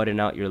if you broaden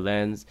out your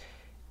lens,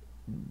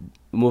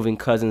 moving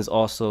Cousins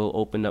also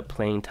opened up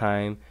playing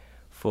time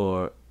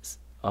for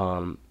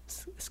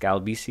Skal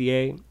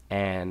BCA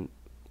and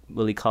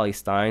Willie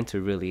Cauley-Stein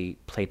to really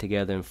play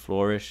together and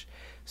flourish.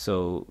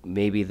 So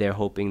maybe they're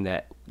hoping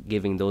that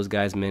giving those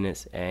guys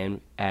minutes and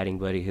adding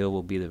Buddy Hield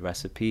will be the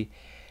recipe.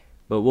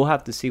 But we'll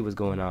have to see what's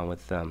going on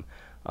with them.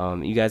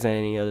 You guys have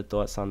any other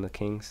thoughts on the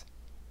Kings?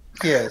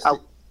 Yes.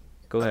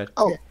 Go ahead.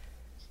 Oh,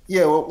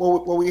 yeah.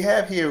 What we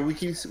have here, we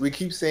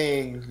keep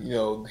saying, you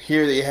know,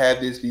 here they have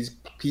these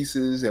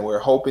pieces, and we're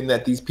hoping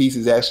that these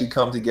pieces actually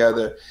come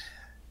together.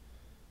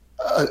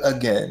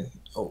 Again,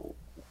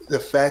 the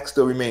fact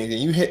still remains,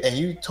 and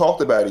you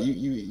talked about it.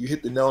 You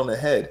hit the nail on the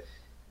head.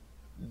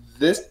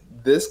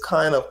 This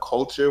kind of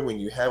culture, when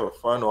you have a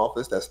front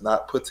office that's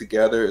not put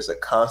together, is a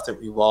constant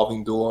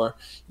revolving door.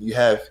 You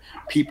have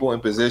people in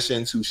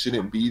positions who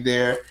shouldn't be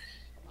there.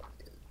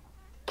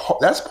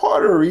 That's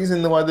part of the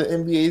reason why the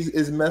NBA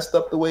is messed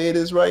up the way it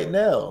is right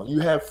now. You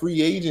have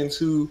free agents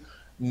who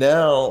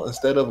now,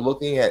 instead of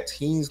looking at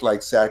teams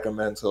like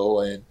Sacramento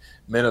and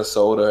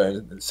Minnesota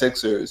and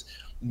Sixers,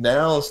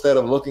 now instead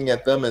of looking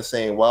at them and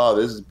saying, wow,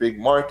 this is big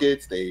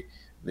markets, they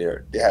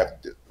have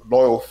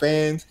loyal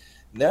fans,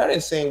 now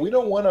they're saying we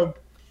don't want to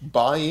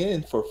buy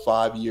in for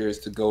 5 years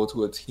to go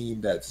to a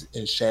team that's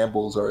in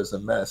shambles or is a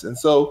mess. And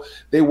so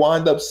they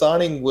wind up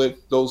signing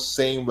with those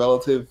same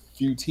relative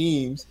few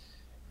teams,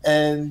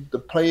 and the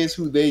players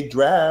who they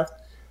draft,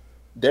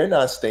 they're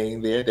not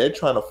staying there. They're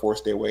trying to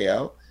force their way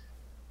out.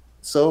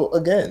 So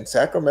again,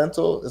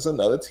 Sacramento is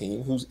another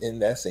team who's in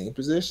that same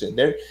position.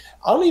 I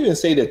don't even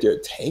say that they're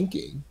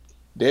tanking.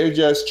 They're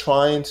just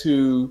trying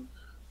to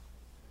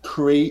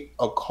create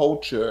a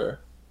culture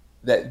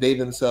that they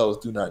themselves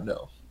do not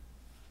know.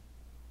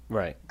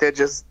 Right. They're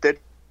just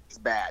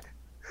bad.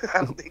 I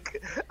don't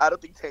think I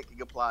don't think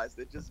tanking applies.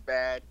 They're just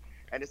bad,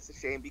 and it's a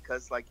shame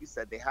because, like you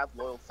said, they have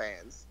loyal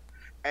fans,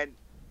 and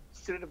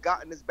shouldn't have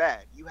gotten this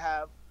bad. You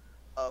have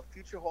a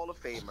future Hall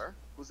of Famer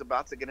who's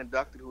about to get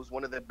inducted, who's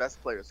one of their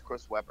best players,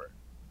 Chris Webber.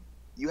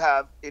 You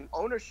have in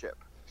ownership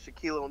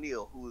Shaquille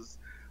O'Neal, who's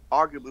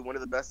arguably one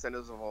of the best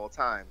centers of all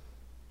time.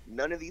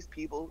 None of these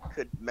people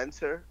could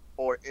mentor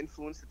or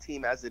influence the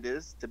team as it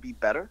is to be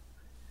better.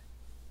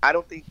 I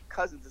don't think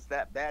Cousins is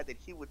that bad that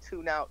he would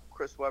tune out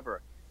Chris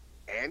Webber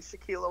and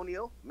Shaquille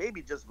O'Neal,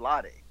 maybe just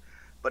Vlade,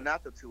 but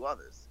not the two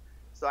others.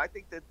 So I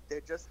think that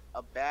they're just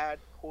a bad,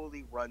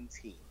 poorly run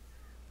team.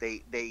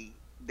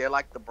 They're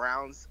like the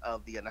Browns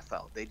of the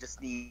NFL. They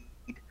just need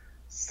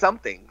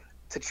something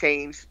to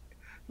change.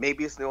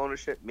 Maybe it's new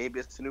ownership, maybe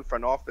it's a new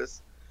front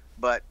office,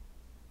 but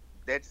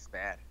they're just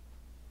bad.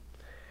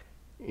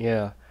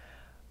 Yeah.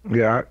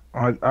 Yeah,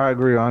 I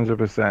agree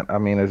 100%. I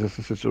mean, it's just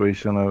a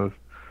situation of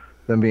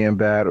them being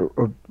bad.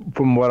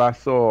 From what I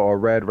saw or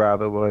read,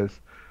 rather, was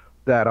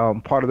that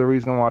part of the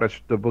reason why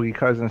the Boogie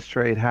Cousins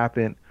trade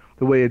happened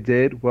the way it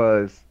did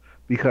was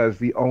because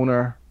the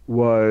owner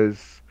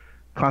was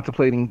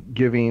contemplating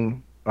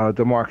giving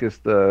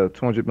DeMarcus the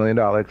 $200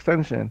 million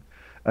extension,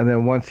 and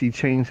then once he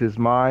changed his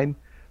mind,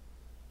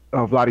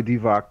 Vlade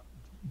Divac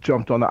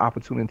jumped on the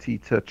opportunity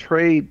to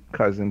trade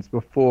Cousins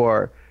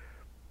before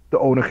the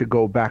owner could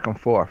go back and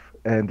forth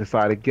and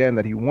decide again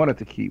that he wanted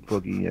to keep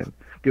Boogie and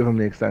give him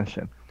the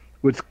extension,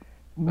 which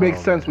makes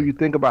Oh sense when man. you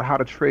think about how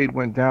the trade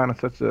went down at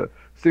such a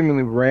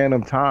seemingly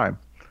random time.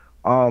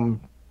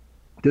 Um,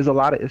 there's a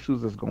lot of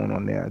issues that's going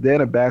on there. They're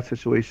in a bad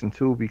situation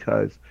too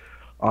because,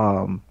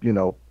 well,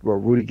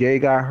 Rudy Gay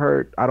got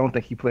hurt. I don't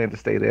think he planned to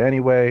stay there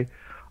anyway.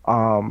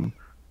 Um,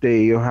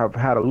 they have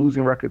had a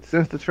losing record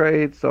since the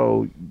trade,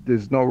 so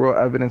there's no real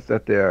evidence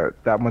that they're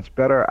that much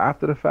better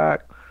after the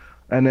fact.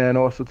 And then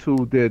also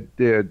too,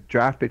 their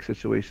draft pick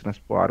situation as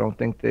well. I don't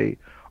think they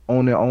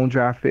own their own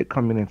draft pick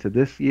coming into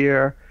this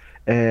year,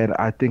 and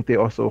I think they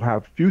also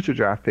have future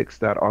draft picks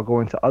that are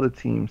going to other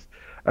teams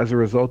as a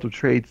result of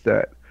trades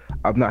that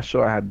I'm not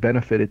sure had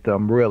benefited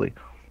them really.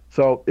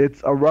 So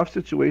it's a rough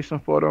situation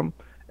for them,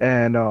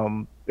 and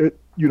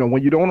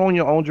when you don't own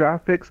your own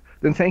draft picks,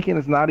 then tanking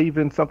is not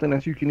even something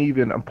that you can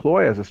even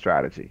employ as a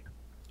strategy.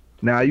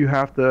 Now you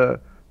have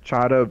to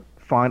try to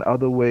find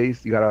other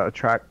ways. You got to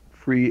attract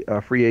free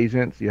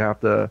agents. You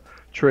have to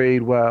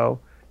trade well,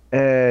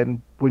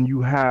 and when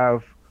you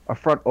have a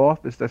front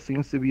office that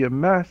seems to be a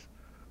mess,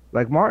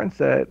 like Martin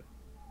said,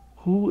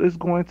 who is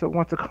going to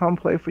want to come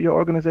play for your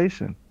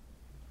organization?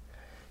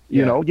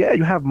 Yeah. Yeah,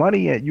 you have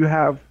money and you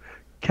have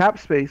cap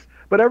space,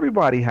 but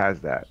everybody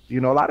has that. A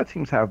lot of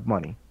teams have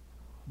money.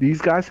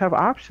 These guys have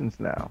options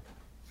now,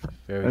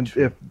 Very and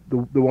true. if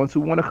the ones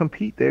who want to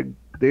compete,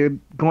 they're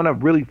going to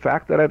really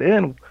factor that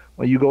in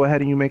when you go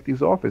ahead and you make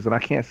these offers. And I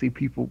can't see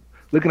people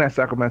looking at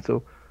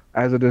Sacramento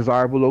as a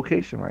desirable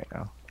location right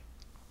now.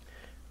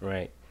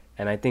 Right.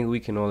 And I think we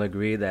can all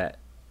agree that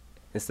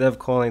instead of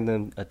calling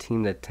them a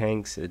team that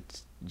tanks,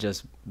 it's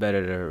just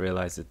better to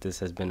realize that this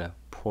has been a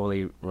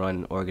poorly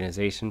run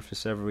organization for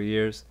several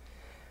years.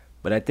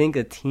 But I think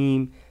a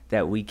team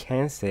that we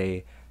can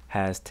say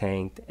has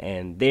tanked,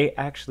 and they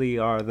actually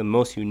are the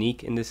most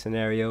unique in this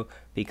scenario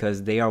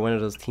because they are one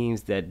of those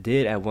teams that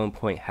did at one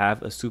point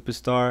have a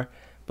superstar,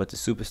 but the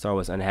superstar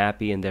was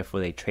unhappy and therefore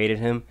they traded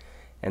him,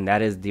 and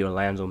that is the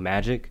Orlando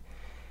Magic.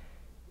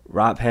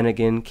 Rob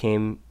Hennigan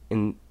came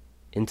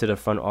into the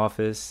front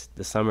office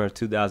the summer of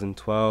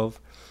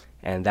 2012,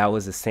 and that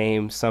was the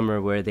same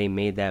summer where they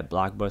made that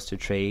blockbuster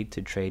trade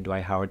to trade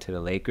Dwight Howard to the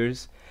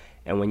Lakers.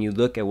 And when you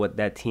look at what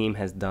that team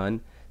has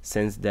done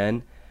since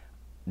then,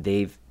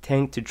 they've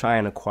tanked to try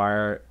and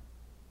acquire,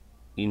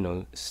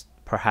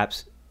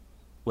 perhaps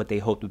what they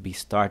hoped would be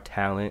star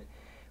talent.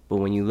 But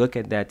when you look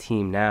at that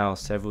team now,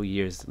 several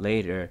years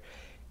later,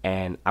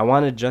 and I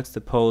want to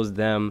juxtapose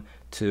them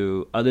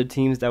to other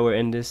teams that were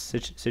in this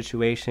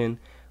situation,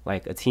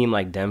 like a team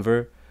like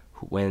Denver,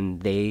 when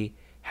they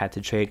had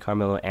to trade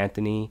Carmelo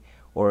Anthony,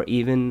 or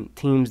even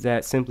teams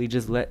that simply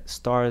just let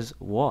stars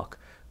walk.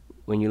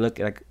 When you look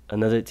at like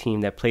another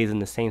team that plays in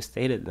the same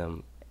state as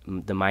them,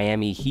 the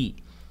Miami Heat.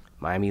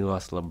 Miami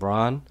lost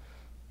LeBron.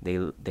 They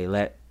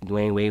let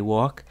Dwayne Wade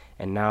walk,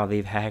 and now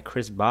they've had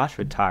Chris Bosh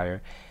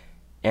retire.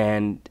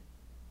 And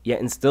yet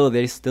and still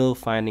they're still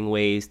finding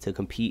ways to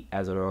compete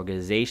as an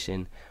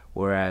organization,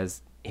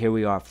 whereas here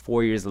we are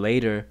 4 years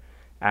later,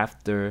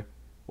 after,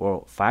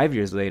 or 5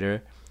 years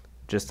later,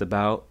 just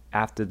about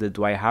after the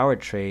Dwight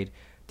Howard trade,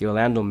 the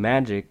Orlando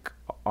Magic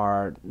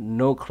are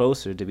no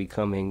closer to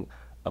becoming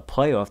a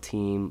playoff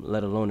team,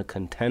 let alone a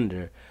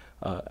contender.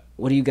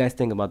 What do you guys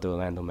think about the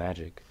Orlando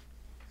Magic?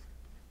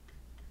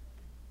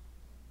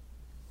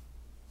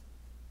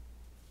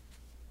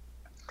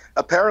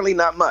 Apparently,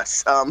 not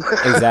much.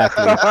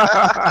 Exactly.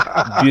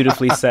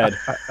 Beautifully said.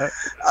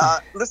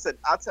 Listen,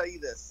 I'll tell you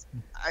this.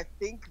 I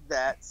think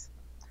that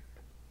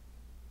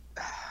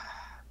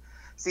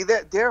see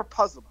they're a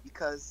puzzle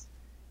because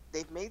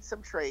they've made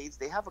some trades.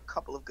 They have a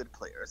couple of good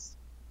players.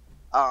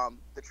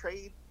 The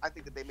trade I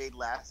think that they made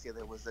last year,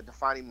 there was a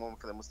defining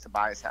moment for them was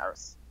Tobias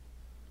Harris.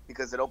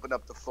 because it opened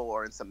up the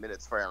floor and some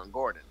minutes for Aaron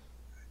Gordon.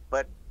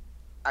 But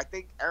I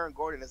think Aaron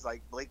Gordon is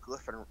like Blake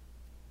Griffin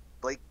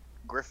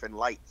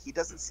light. He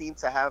doesn't seem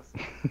to have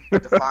a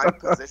defined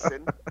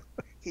position.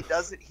 He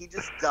doesn't. He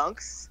just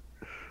dunks,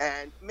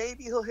 and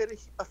maybe he'll hit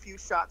a few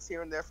shots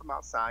here and there from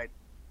outside.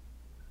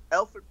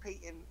 Elfrid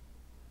Payton,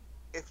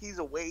 if he's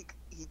awake,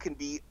 he can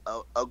be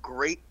a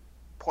great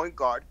point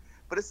guard.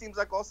 But it seems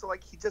like also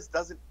like he just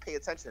doesn't pay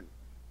attention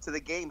to the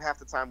game half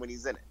the time when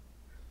he's in it.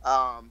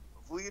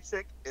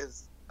 Vujicic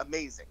is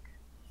amazing.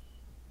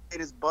 It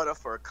is butter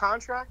for a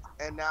contract,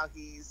 and now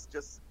he's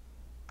just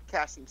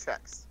cashing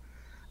checks.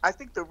 I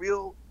think the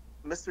real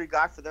mystery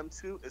guy for them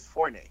too is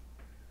Fournier.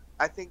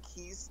 I think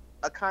he's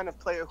a kind of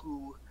player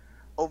who,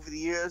 over the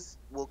years,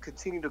 will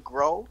continue to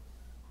grow,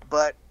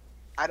 but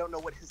I don't know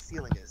what his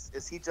ceiling is.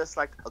 Is he just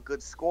like a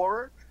good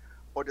scorer,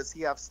 or does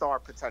he have star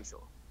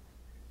potential?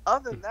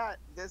 Other than that,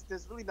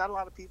 there's really not a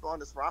lot of people on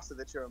this roster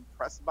that you're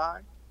impressed by,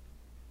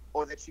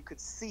 or that you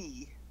could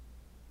see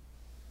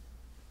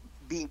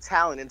being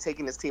talented and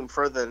taking this team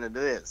further than it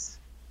is.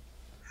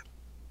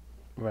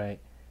 Right.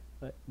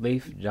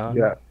 Leaf, John?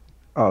 Yeah.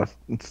 Oh,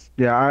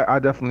 yeah, I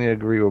definitely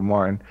agree with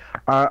Martin.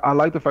 I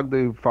like the fact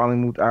they finally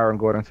moved Aaron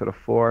Gordon to the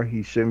four.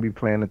 He shouldn't be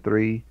playing the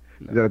three.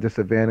 He's at a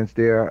disadvantage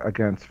there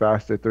against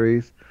faster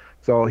threes.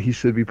 So he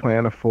should be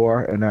playing the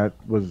four, and that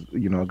was,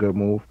 a good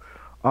move.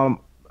 Um,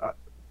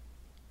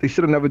 they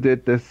should have never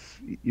did this,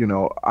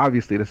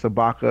 obviously the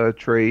Sabaka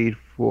trade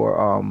for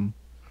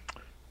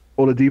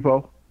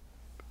Oladipo.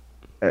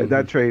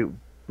 That trade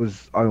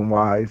was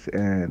unwise,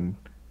 and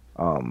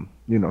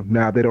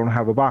now they don't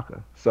have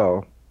Ibaka.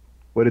 So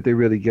what did they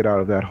really get out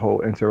of that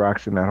whole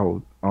interaction, that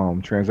whole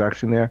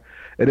transaction there?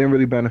 It didn't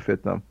really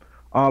benefit them.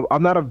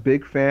 I'm not a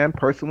big fan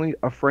personally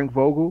of Frank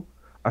Vogel.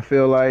 I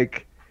feel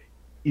like,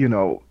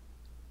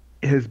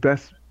 his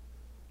best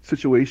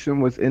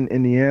situation was in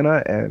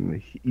Indiana,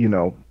 and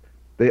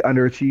they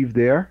underachieved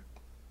there,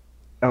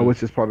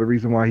 which is part of the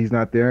reason why he's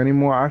not there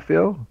anymore. I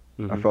feel.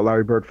 I felt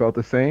Larry Bird felt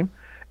the same.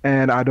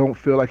 And I don't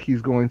feel like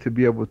he's going to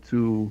be able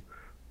to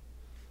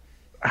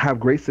have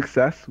great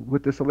success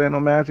with this Orlando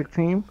Magic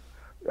team.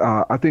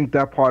 I think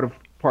that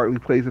partly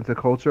plays into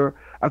culture.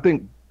 I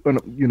think,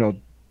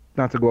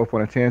 not to go off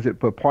on a tangent,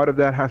 but part of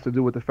that has to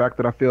do with the fact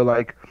that I feel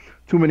like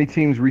too many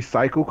teams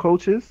recycle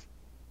coaches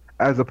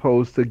as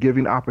opposed to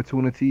giving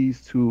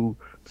opportunities to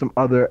some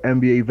other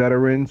NBA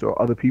veterans or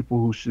other people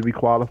who should be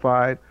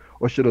qualified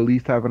or should at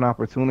least have an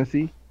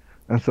opportunity.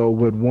 And so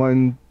when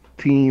one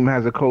team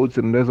has a coach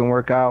and it doesn't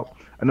work out,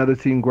 another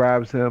team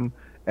grabs him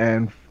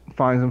and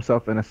finds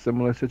himself in a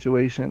similar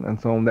situation. And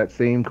so that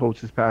same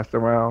coach is passed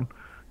around,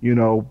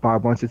 by a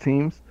bunch of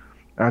teams.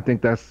 And I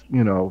think that's,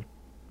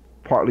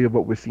 partly of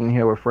what we're seeing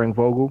here with Frank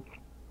Vogel.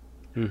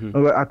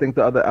 But I think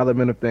the other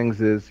element of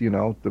things is,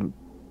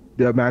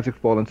 the Magic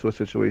fall into a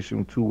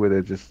situation too where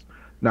they're just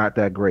not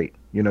that great.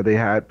 They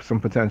had some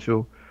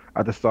potential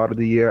at the start of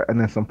the year, and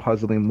then some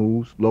puzzling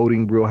moves,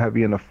 loading real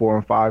heavy in the 4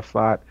 and 5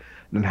 slot,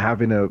 and then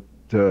having to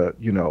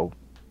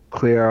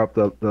clear up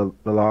the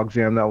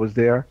logjam that was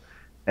there.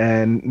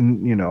 And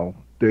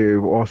they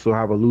also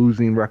have a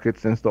losing record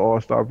since the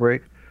All-Star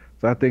break.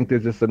 So I think they're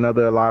just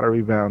another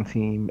lottery bound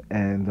team,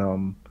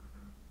 and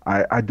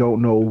I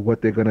don't know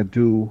what they're gonna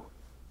do.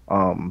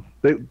 I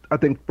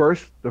think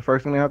the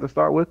first thing they have to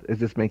start with is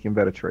just making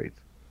better trades.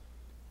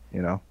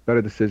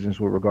 Better decisions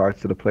with regards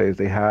to the players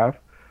they have,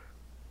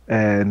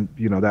 and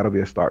that'll be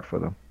a start for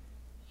them.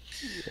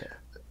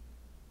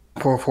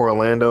 For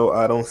Orlando,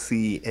 I don't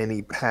see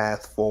any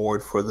path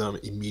forward for them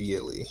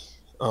immediately.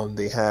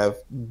 They have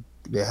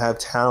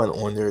talent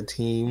on their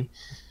team,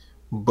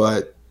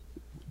 but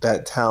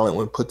that talent,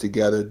 when put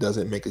together,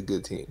 doesn't make a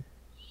good team.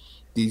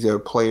 These are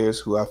players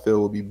who I feel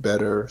will be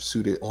better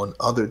suited on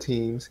other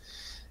teams.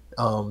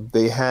 You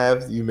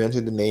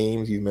mentioned the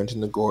names, you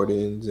mentioned the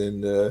Gordons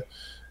and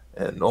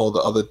all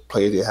the other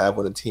players they have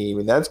on the team,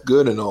 and that's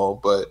good and all.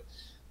 But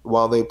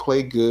while they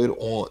play good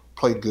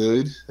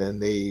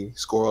and they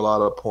score a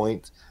lot of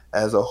points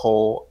as a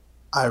whole,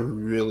 I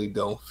really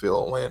don't feel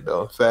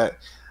Orlando. In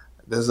fact,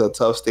 this is a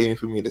tough statement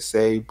for me to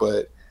say,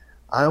 but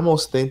I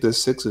almost think the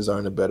Sixers are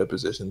in a better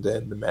position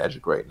than the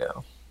Magic right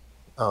now.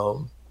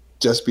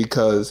 Just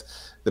because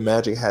the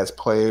Magic has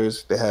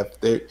players, they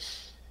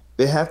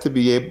have to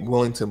be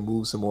willing to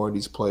move some more of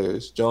these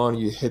players. John,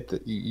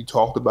 you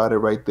talked about it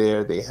right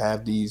there. They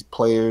have these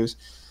players.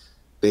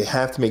 They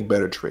have to make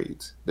better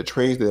trades. The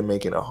trades they're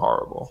making are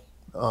horrible.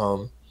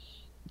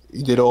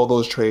 You did all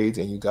those trades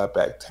and you got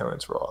back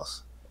Terrence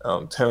Ross.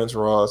 Terrence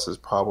Ross is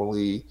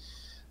probably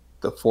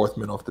the fourth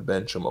man off the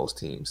bench on most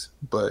teams.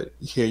 But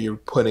here you're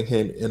putting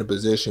him in a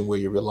position where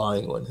you're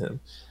relying on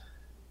him.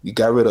 You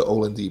got rid of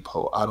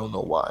Oladipo. I don't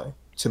know why.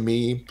 To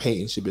me,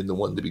 Payton should have been the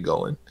one to be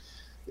going.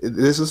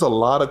 There's just a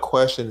lot of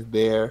questions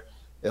there,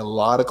 a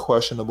lot of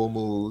questionable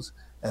moves,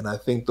 and I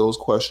think those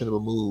questionable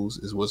moves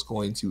is what's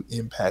going to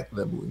impact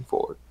them moving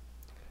forward.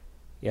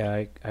 Yeah,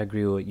 I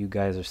agree with what you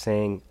guys are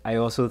saying. I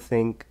also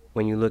think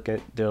when you look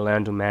at the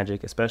Orlando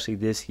Magic, especially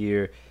this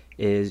year,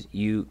 is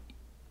you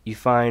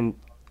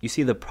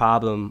see the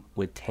problem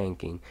with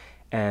tanking.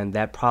 And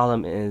that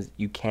problem is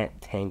you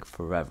can't tank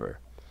forever.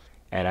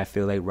 And I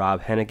feel like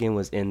Rob Hennigan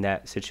was in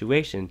that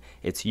situation.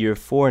 It's year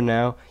 4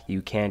 now.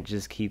 You can't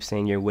just keep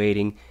saying you're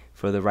waiting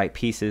for the right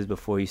pieces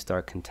before you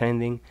start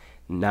contending.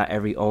 Not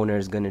every owner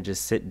is going to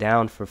just sit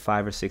down for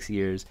 5 or 6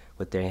 years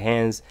with their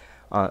hands,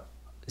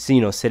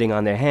 sitting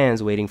on their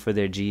hands waiting for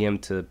their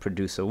GM to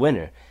produce a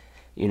winner.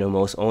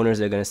 Most owners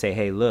are going to say,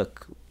 hey,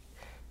 look,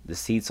 the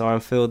seats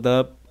aren't filled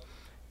up.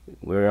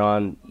 We're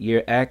on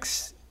year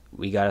X.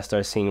 We got to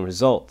start seeing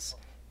results.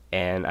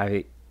 And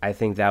I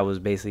think that was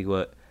basically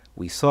what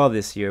we saw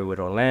this year with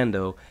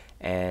Orlando,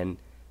 and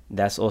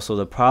that's also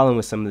the problem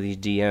with some of these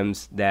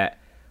GMs that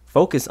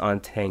focus on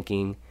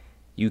tanking.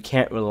 You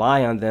can't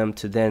rely on them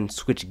to then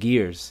switch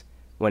gears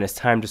when it's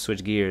time to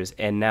switch gears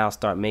and now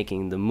start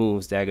making the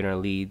moves that are going to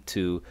lead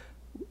to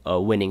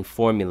a winning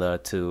formula,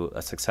 to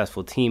a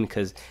successful team,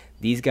 because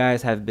these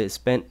guys have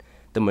spent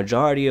the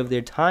majority of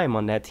their time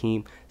on that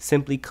team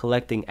simply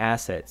collecting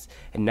assets,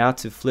 and now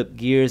to flip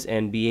gears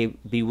and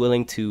be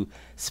willing to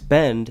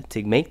spend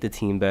to make the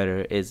team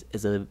better is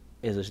a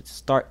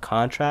stark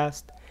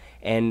contrast.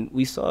 And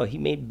we saw he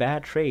made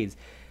bad trades.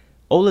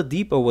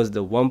 Oladipo was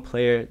the one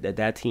player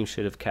that team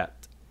should have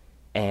kept,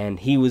 and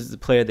he was the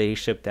player that he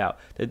shipped out.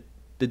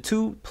 The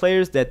 2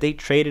 players that they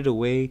traded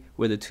away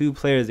were the 2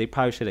 players they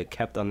probably should have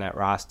kept on that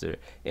roster,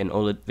 in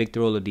Victor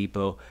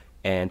Oladipo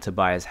and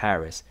Tobias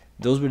Harris.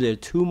 Those were their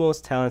 2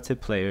 most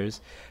talented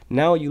players.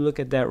 Now you look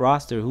at that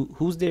roster,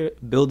 who's their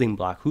building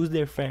block? Who's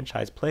their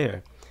franchise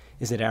player?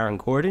 Is it Aaron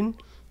Gordon?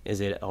 Is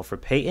it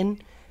Elfrid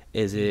Payton?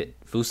 Is it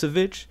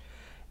Vucevic?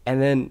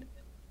 And then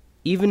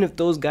even if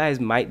those guys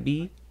might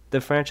be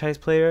the franchise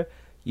player,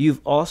 you've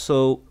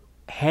also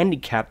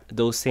handicapped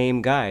those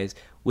same guys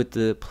with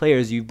the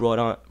players you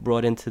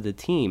brought into the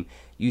team.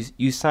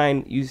 You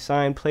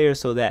sign players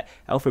so that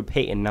Elfrid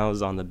Payton now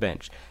is on the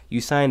bench.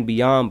 You sign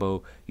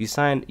Biyombo.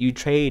 You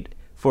trade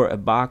for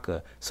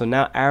Ibaka. So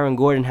now Aaron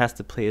Gordon has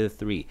to play the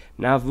 3.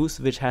 Now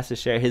Vucevic has to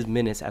share his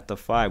minutes at the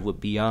 5 with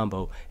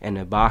Biyombo and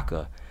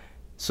Ibaka.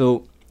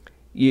 So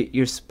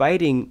you're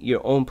spiting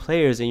your own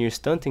players and you're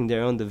stunting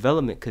their own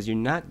development because you're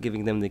not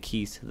giving them the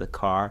keys to the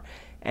car.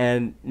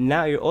 And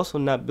now you're also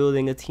not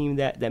building a team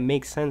that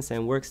makes sense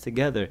and works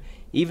together.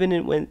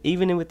 Even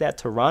with that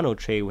Toronto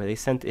trade where they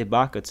sent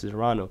Ibaka to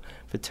Toronto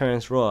for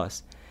Terrence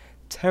Ross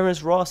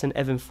and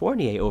Evan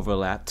Fournier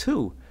overlap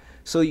too.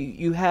 So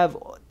you have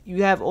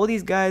all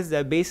these guys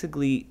that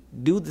basically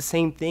do the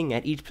same thing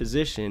at each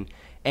position,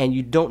 and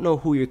you don't know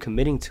who you're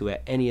committing to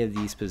at any of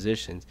these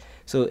positions.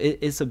 So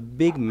it's a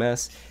big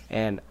mess,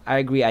 and I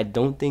agree. I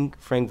don't think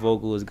Frank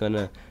Vogel is going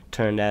to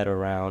turn that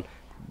around.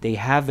 They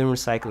have been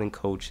recycling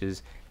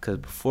coaches, because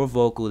before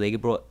Vogel, they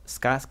brought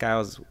Scott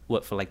Skiles,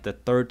 for like the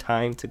 3rd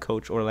time to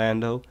coach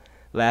Orlando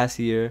last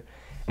year.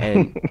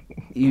 And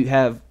you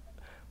have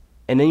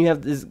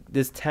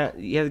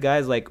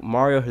guys like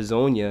Mario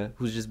Hezonja,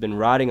 who's just been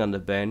rotting on the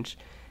bench.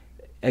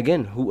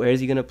 Again, where is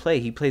he going to play?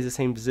 He plays the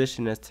same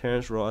position as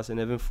Terrence Ross and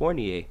Evan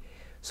Fournier.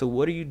 So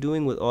what are you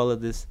doing with all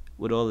of this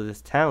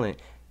talent?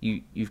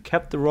 You've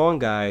kept the wrong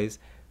guys,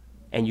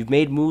 and you've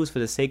made moves for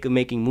the sake of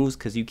making moves,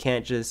 because you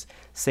can't just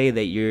say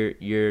that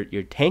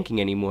you're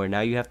tanking anymore. Now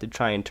you have to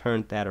try and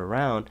turn that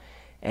around.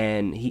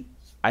 And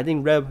I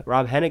think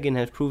Rob Hennigan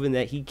has proven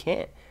that he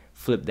can't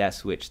flip that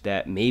switch.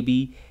 That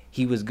maybe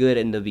he was good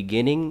in the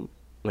beginning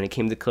when it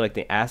came to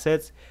collecting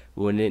assets.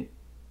 When it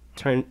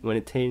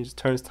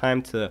turns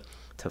time to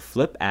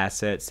flip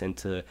assets and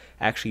to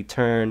actually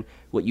turn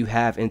what you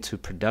have into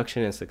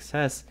production and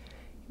success,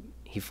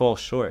 he falls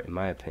short, in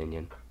my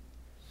opinion.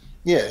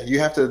 Yeah, you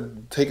have to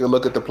take a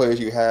look at the players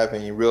you have,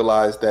 and you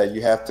realize that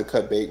you have to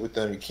cut bait with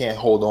them. You can't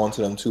hold on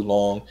to them too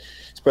long,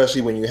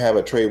 especially when you have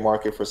a trade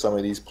market for some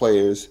of these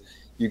players.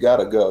 You got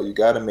to go. You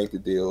got to make the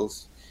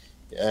deals.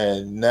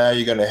 And now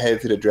you're going to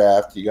head to the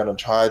draft. You're going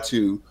to try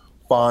to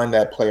find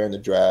that player in the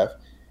draft.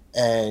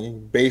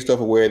 And based off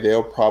of where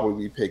they'll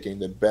probably be picking,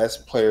 the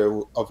best player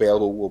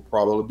available will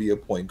probably be a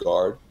point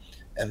guard.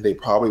 And they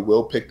probably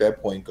will pick that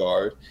point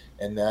guard.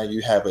 And now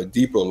you have a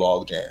deeper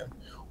logjam.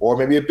 Or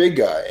maybe a big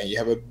guy, and you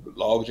have a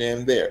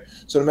logjam there.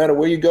 So no matter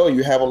where you go,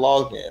 you have a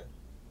logjam.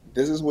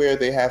 This is where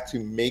they have to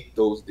make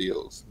those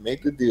deals.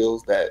 Make the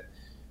deals that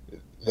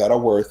are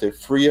worth it.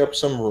 Free up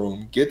some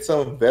room. Get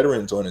some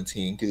veterans on the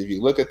team. Because if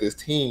you look at this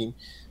team,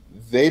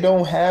 they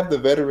don't have the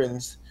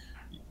veterans,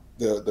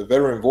 the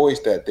veteran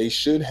voice that they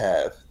should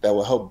have that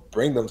will help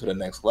bring them to the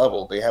next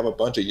level. They have a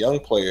bunch of young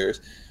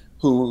players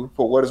who,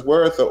 for what it's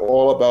worth, are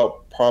all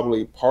about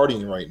probably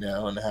partying right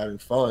now and having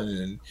fun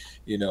and,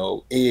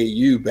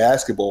 AAU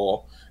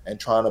basketball and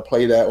trying to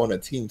play that on a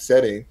team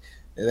setting.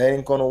 And that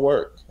ain't going to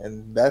work.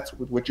 And that's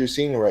what you're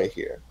seeing right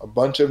here. A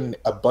bunch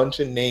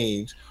of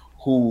names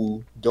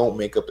who don't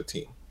make up a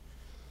team.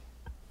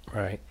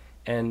 Right.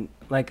 And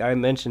like I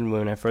mentioned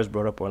when I first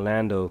brought up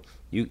Orlando,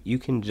 you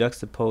can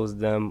juxtapose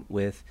them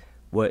with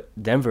what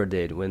Denver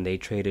did when they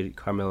traded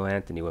Carmelo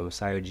Anthony, what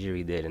Masai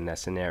Ujiri did in that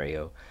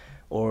scenario,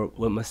 or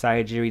what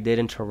Masai Ujiri did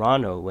in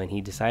Toronto when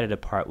he decided to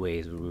part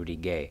ways with Rudy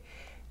Gay,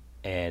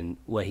 and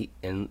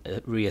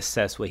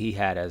reassess what he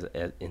had as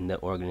in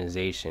the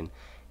organization.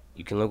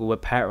 you can look at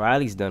what Pat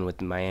Riley's done with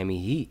the Miami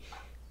Heat.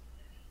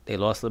 They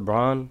lost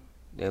LeBron,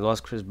 they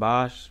lost Chris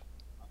Bosh,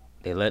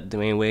 they let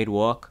Dwayne Wade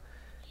walk,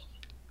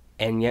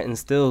 and yet and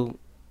still,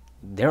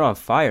 they're on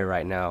fire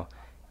right now.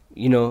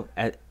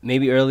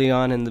 Maybe early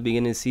on in the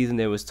beginning of the season,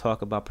 there was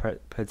talk about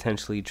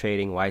potentially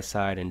trading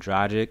Whiteside and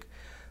Dragic,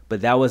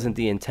 but that wasn't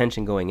the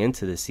intention going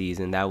into the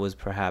season. That was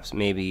perhaps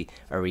maybe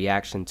a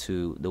reaction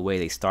to the way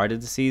they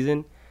started the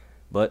season.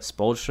 But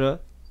Spoelstra,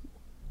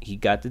 he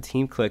got the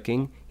team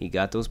clicking. He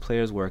got those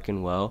players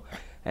working well.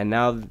 And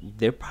now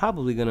they're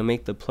probably going to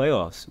make the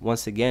playoffs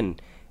once again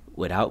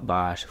without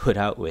Bosh,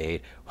 without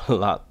Wade,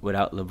 without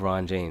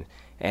LeBron James.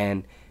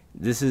 And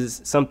this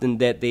is something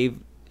that they've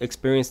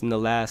experienced in the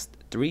last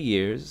 3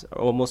 years,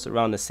 almost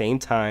around the same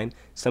time.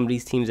 Some of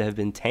these teams that have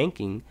been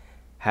tanking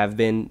have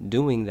been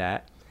doing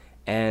that,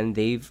 and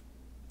they've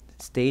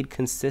stayed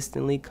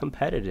consistently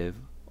competitive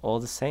all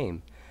the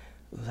same.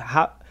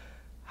 How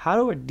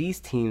are these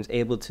teams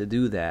able to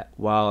do that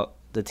while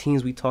the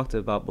teams we talked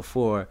about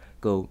before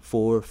go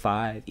 4,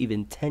 5,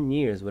 even 10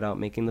 years without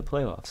making the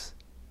playoffs?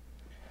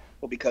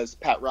 Well, because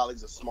Pat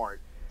Riley's a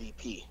smart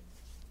VP.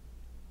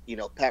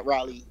 Pat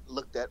Riley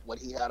looked at what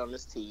he had on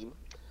this team.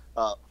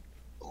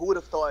 Who would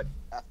have thought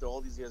after all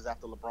these years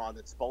after LeBron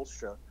that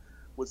Spoelstra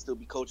would still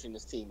be coaching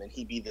this team and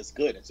he'd be this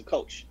good as a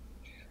coach?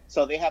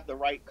 So they have the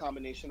right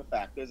combination of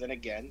factors. And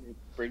again, it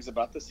brings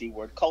about the C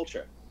word,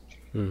 culture.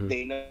 Mm-hmm.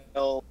 They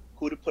know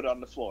who to put on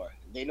the floor.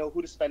 They know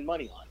who to spend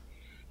money on.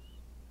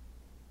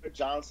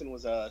 Johnson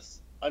was a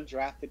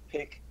undrafted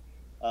pick,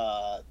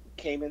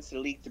 came into the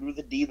league through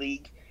the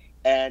D-League,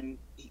 and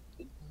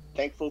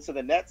thankful to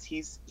the Nets,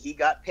 he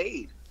got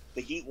paid.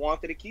 The Heat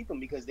wanted to keep him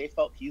because they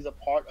felt he's a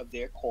part of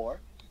their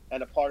core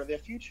and a part of their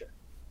future.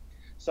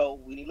 So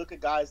when you look at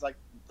guys like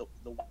the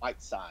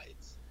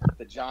Whitesides,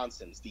 the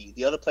Johnsons,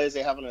 the other players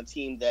they have on a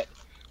team that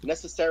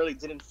necessarily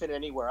didn't fit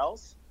anywhere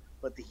else,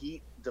 but the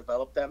Heat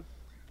developed them,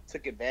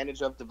 took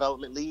advantage of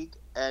development league,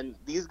 and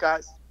these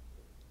guys,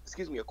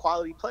 are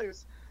quality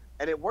players,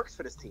 and it works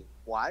for this team.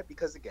 Why?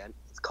 Because again,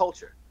 it's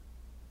culture.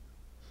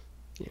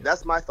 Yeah.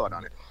 That's my thought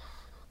on it.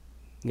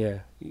 Yeah,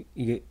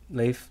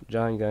 Leif,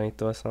 John, you got any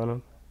thoughts on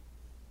him?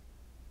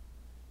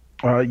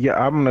 Yeah,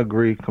 I'm gonna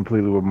agree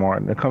completely with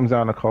Martin. It comes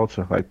down to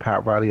culture, like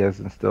Pat Riley has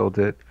instilled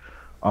it,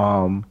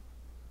 and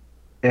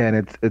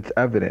it's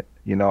evident.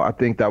 I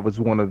think that was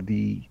one of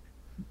the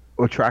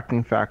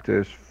attracting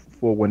factors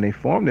for when they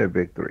formed their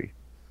big three,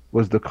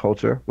 was the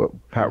culture, what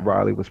Pat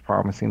Riley was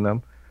promising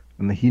them,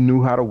 and he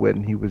knew how to win,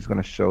 and he was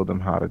going to show them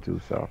how to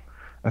do so.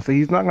 And so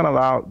he's not going to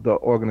allow the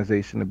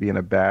organization to be in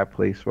a bad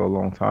place for a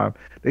long time.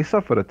 They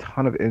suffered a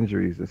ton of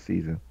injuries this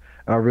season,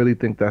 and I really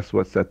think that's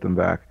what set them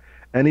back.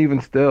 And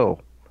even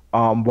still,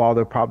 while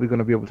they're probably going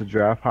to be able to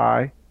draft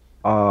high,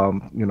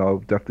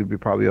 definitely be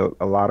probably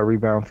a lot of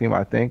rebound team,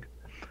 I think.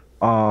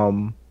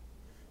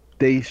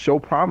 They show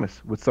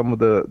promise with some of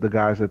the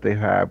guys that they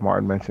have.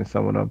 Martin mentioned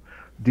some of them.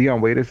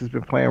 Dion Waiters has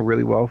been playing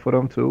really well for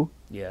them too.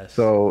 Yes.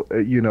 So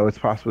it's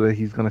possible that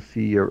he's going to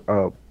see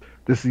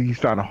he's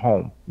trying to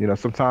home.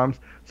 Sometimes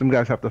some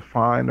guys have to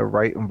find the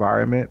right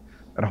environment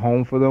at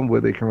home for them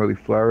where they can really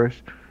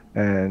flourish,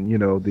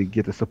 and they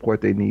get the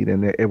support they need,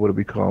 and they're able to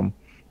become,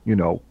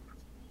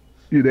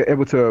 they're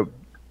able to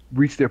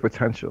reach their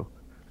potential.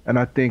 And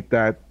I think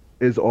that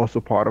is also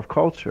part of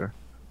culture.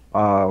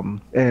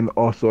 And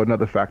also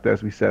another factor,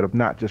 as we said, of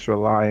not just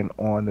relying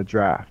on the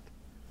draft.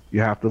 You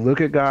have to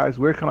look at guys,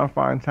 where can I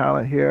find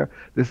talent here?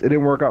 It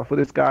didn't work out for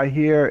this guy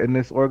here in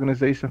this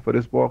organization, for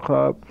this ball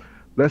club.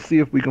 Let's see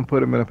if we can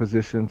put him in a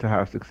position to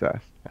have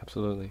success.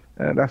 Absolutely.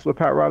 And that's what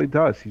Pat Riley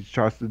does. He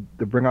tries to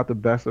bring out the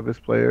best of his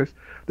players.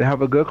 They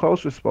have a good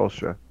coach with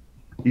Spoelstra.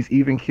 He's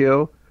even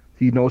keel.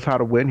 He knows how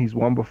to win. He's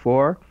won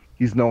before.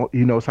 He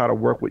knows how to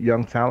work with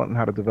young talent and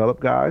how to develop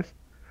guys.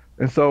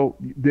 And so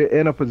they're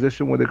in a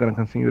position where they're going to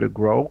continue to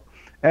grow.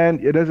 And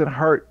it doesn't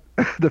hurt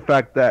the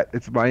fact that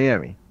it's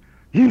Miami,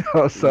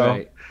 so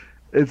right.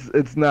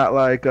 It's not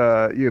like,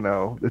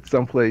 it's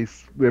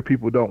someplace where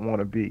people don't want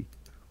to be.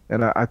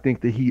 And I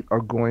think the Heat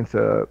are going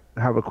to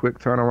have a quick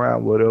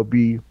turnaround where they'll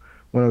be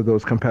one of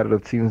those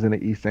competitive teams in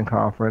the Eastern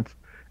Conference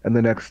in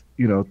the next,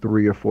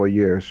 3 or 4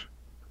 years,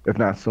 if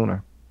not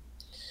sooner.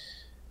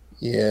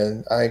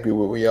 Yeah, I agree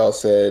with what y'all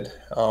said.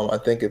 I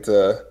think it's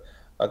a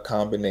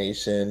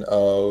combination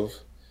of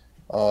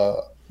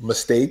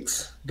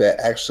mistakes that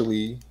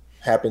actually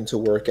happen to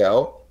work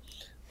out.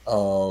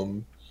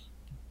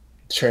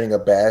 Turning a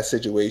bad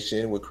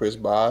situation with Chris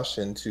Bosh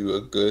into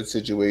a good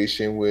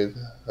situation with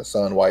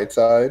Hassan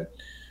Whiteside.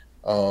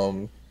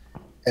 And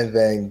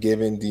then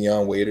giving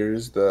Dion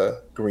Waiters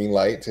the green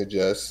light to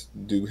just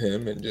do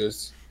him and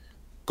just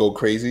go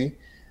crazy.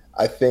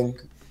 I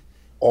think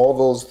all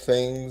those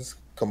things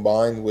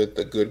combined with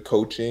the good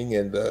coaching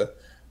and the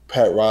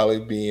Pat Riley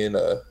being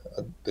the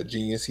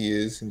genius he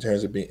is in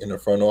terms of being in the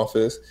front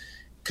office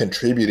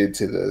contributed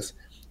to this.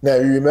 Now,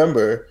 you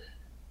remember,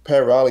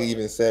 Pat Riley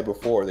even said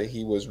before that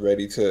he was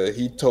ready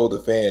he told the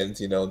fans,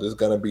 there's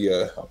going to be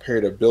a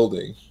period of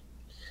building.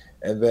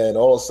 And then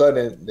all of a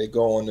sudden they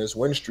go on this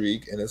win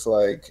streak and it's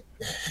like,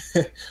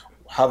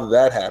 how did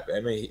that happen? I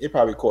mean, it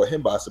probably caught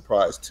him by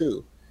surprise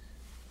too.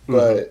 Mm-hmm.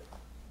 But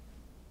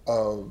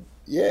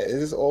yeah, it's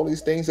just all these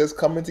things that's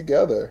coming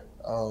together.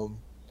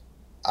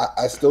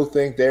 I still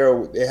think they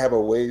have a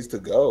ways to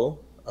go.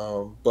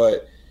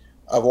 But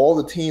of all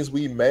the teams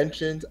we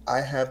mentioned,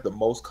 I have the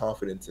most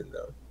confidence in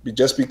them.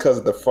 Just because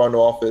of the front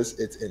office,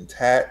 it's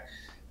intact.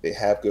 They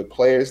have good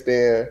players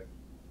there.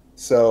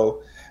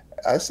 So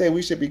I say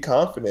we should be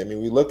confident. I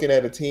mean, we're looking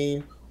at a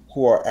team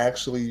who are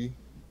actually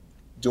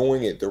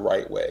doing it the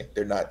right way.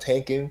 They're not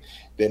tanking.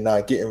 They're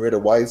not getting rid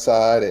of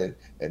Whiteside and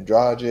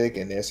Dragic,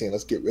 and they're saying,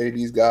 let's get rid of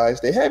these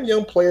guys. They have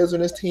young players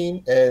on this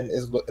team, and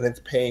it's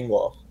paying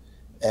off.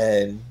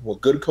 And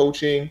with good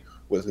coaching,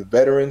 with the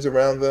veterans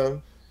around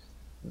them,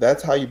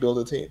 that's how you build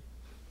a team.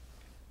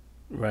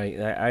 Right,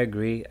 I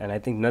agree, and I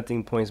think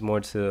nothing points more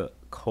to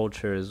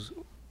cultures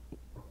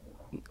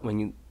when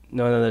you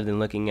none other than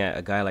looking at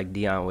a guy like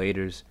Deion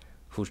Waiters,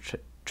 who's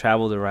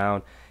traveled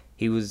around.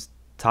 He was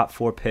top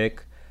 4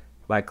 pick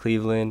by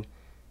Cleveland.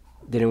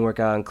 Didn't work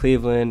out in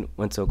Cleveland.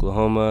 Went to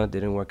Oklahoma.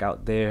 Didn't work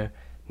out there.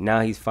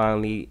 Now he's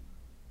finally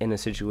in a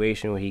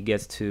situation where he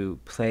gets to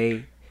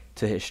play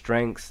to his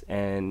strengths,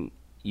 and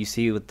you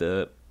see what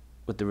the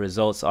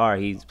results are.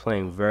 He's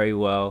playing very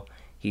well.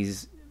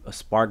 He's a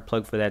spark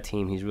plug for that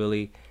team. He's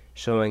really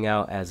showing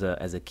out as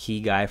a key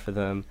guy for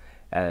them,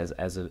 as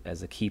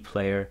a key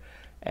player.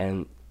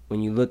 And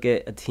when you look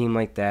at a team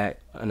like that,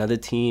 another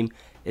team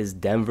is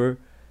Denver.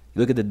 You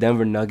look at the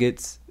Denver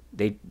Nuggets.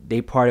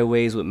 They parted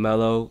ways with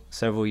Melo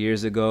several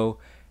years ago,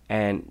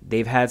 and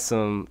they've had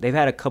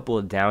a couple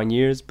of down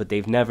years, but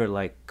they've never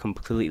like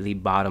completely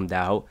bottomed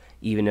out.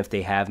 Even if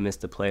they have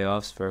missed the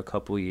playoffs for a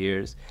couple of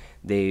years,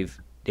 they've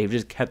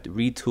just kept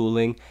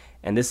retooling.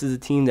 And this is a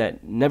team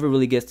that never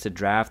really gets to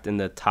draft in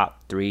the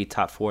top 3,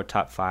 top 4,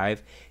 top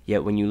 5.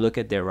 Yet when you look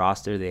at their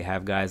roster, they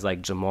have guys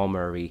like Jamal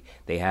Murray,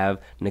 they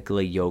have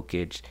Nikola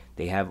Jokic,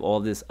 they have all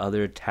this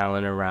other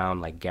talent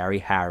around like Gary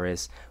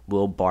Harris,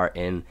 Will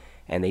Barton,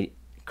 and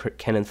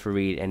Kenneth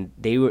Faried, and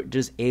they were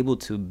just able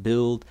to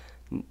build.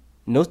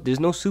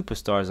 There's no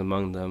superstars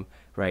among them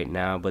right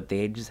now, but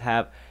they just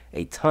have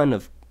a ton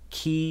of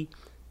key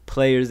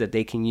players that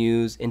they can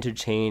use,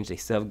 interchange. They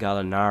still have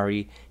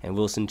Gallinari and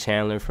Wilson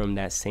Chandler from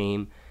that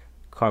same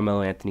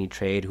Carmelo Anthony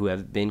trade, who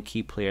have been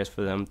key players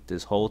for them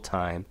this whole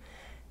time.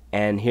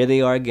 And here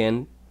they are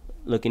again,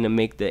 looking to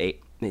make the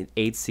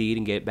 8th seed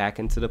and get back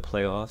into the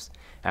playoffs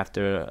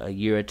after a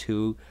year or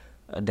two,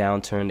 a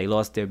downturn. They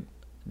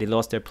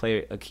lost their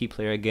player, a key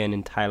player again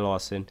in Ty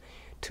Lawson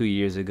 2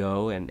 years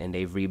ago, and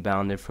they've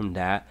rebounded from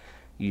that,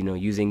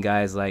 using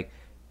guys like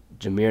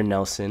Jameer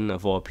Nelson,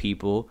 of all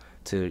people,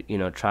 to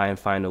try and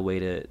find a way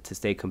to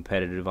stay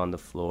competitive on the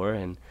floor.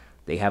 And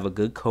they have a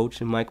good coach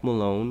in Mike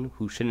Malone,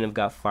 who shouldn't have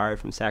got fired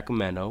from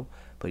Sacramento,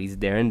 but he's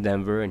there in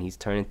Denver and he's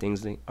turning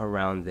things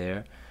around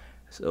there.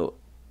 So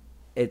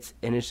it's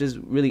just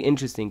really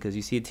interesting because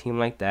you see a team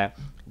like that,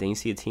 then you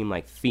see a team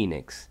like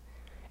Phoenix,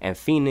 and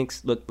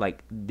Phoenix looked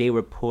like they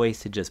were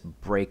poised to just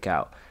break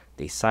out.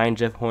 They signed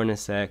Jeff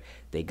Hornacek.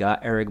 They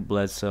got Eric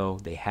Bledsoe.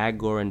 They had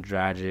Goran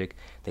Dragic.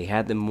 They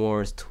had the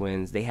Morris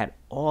twins. They had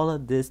all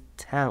of this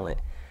talent.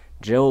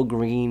 Joe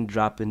Green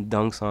dropping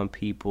dunks on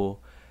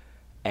people.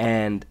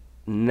 And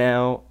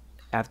now,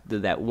 after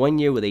that 1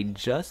 year where they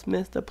just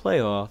missed the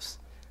playoffs,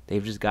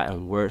 they've just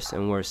gotten worse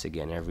and worse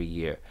again every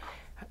year.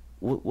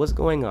 What's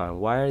going on?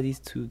 Why are these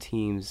two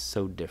teams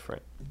so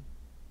different?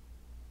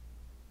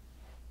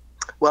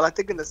 Well, I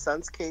think in the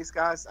Suns' case,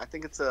 guys, I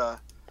think it's a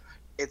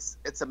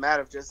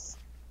matter of just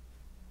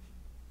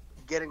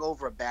getting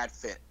over a bad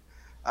fit.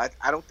 I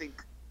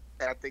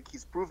think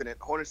he's proven it.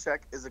 Hornacek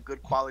is a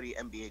good quality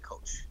NBA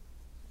coach.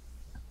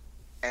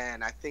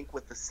 And I think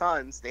with the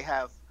Suns, they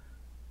have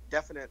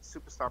definite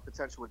superstar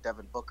potential with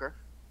Devin Booker.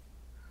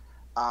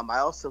 I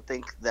also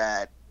think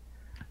that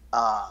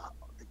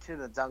the kid in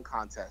the dunk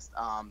contest,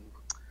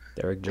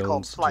 Derek they call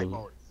him Jones flight Jr.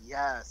 mode.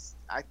 Yes,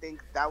 I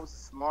think that was the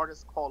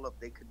smartest call-up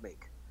they could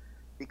make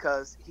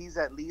because he's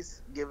at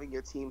least giving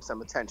your team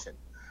some attention.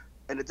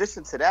 In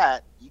addition to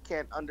that, you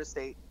can't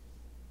understate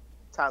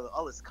Tyler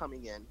Ulis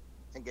coming in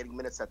and getting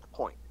minutes at the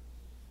point.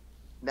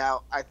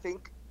 Now, I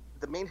think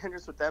the main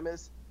hindrance with them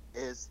is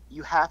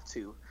you have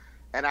to,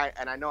 and I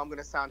know I'm going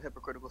to sound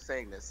hypocritical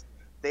saying this,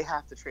 they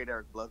have to trade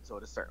Eric Bledsoe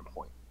at a certain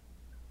point.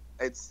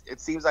 It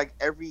seems like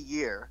every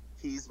year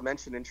he's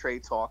mentioned in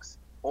trade talks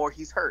or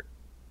he's hurt.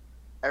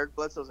 Eric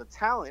Bledsoe's a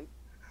talent,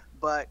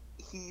 but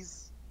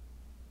he's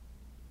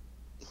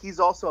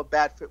also a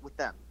bad fit with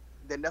them.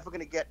 They're never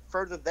going to get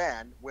further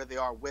than where they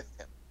are with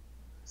him.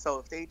 So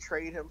if they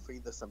trade him for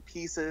either some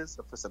pieces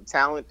or for some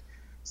talent,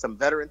 some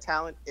veteran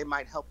talent, it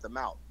might help them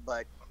out.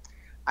 But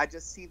I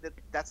just see that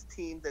that's a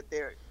team that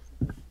they're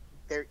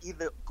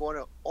either going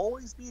to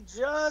always be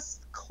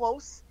just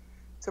close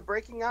to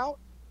breaking out,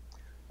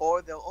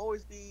 or they'll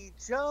always be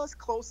just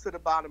close to the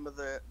bottom of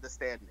the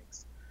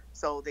standings.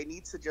 So they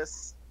need to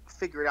just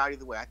figure it out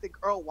either way. I think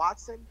Earl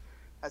Watson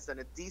has done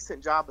a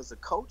decent job as a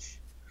coach.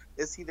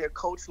 Is he their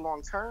coach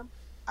long term?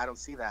 I don't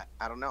see that.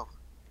 I don't know.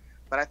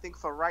 But I think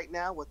for right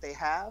now, what they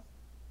have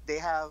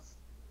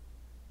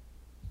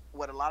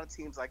what a lot of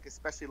teams like,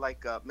 especially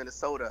like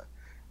Minnesota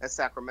and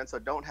Sacramento,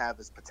 don't have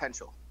is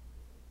potential.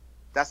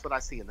 That's what I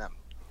see in them.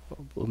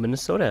 Well,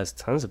 Minnesota has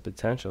tons of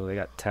potential. They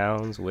got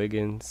Towns,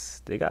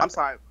 Wiggins. They I'm got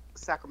sorry,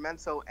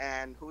 Sacramento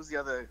and who's the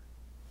other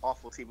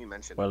awful team you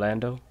mentioned?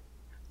 Orlando.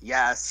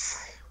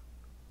 Yes.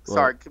 Well,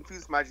 Sorry,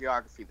 confused my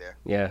geography there.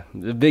 yeah,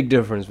 the big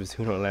difference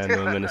between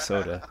Orlando and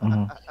Minnesota.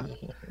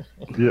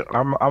 Yeah,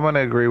 I'm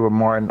gonna agree with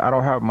Martin. I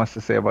don't have much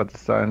to say about the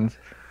Suns.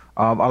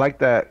 I like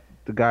that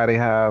the guy they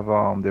have,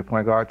 their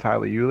point guard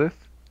Tyler Ulis.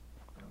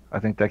 I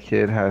think that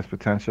kid has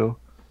potential.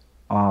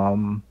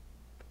 Um,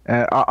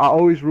 and I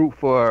always root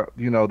for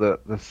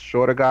the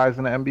shorter guys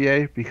in the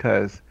NBA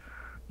because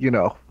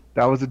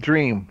that was a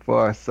dream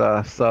for us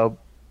sub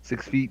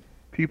 6 feet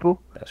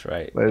people, That's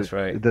right. but That's it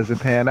right. doesn't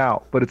pan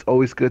out. But it's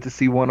always good to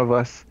see one of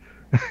us.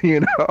 You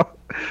know,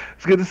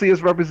 it's good to see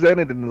us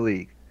represented in the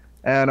league.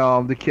 And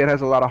the kid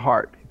has a lot of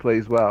heart. He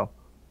plays well.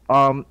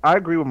 I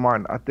agree with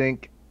Martin. I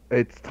think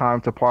it's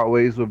time to part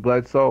ways with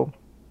Bledsoe.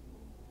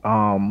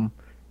 Um,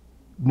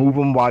 Move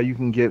him while you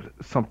can get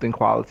something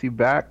quality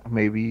back.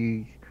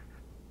 Maybe,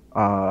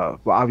 well,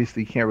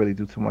 obviously you can't really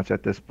do too much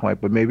at this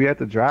point, but maybe at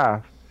the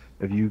draft,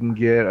 if you can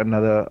get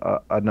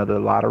another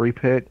lottery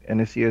pick in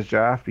this year's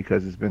draft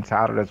because it's been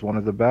touted as one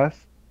of the best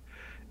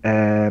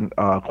and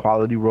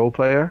quality role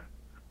player,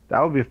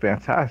 that would be a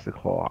fantastic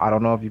haul. I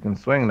don't know if you can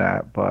swing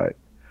that, but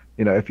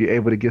if you're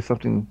able to get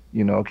something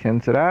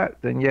akin to that,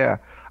 then yeah,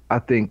 I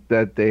think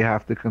that they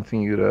have to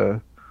continue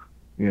to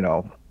you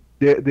know,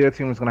 their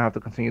team is going to have to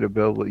continue to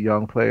build with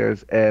young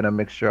players and a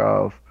mixture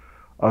of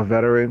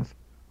veterans.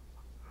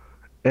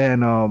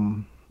 And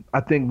I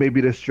think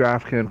maybe this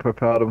draft can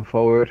propel them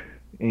forward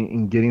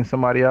in getting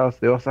somebody else.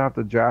 They also have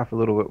to draft a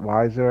little bit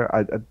wiser.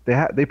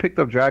 They picked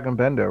up Dragon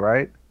Bender,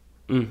 right?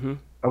 Mm-hmm.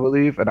 I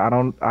believe,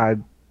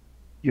 and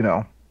you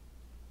know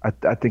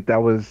I think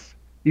that was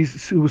he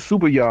was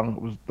super young.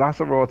 There was lots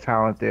of raw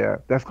talent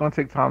there. That's going to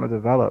take time to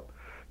develop.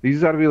 You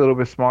just got to be a little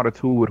bit smarter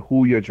too with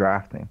who you're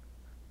drafting,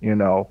 you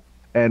know,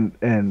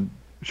 and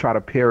try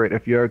to pair it.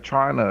 If you're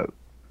trying to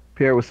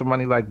pair with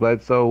somebody like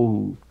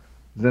Bledsoe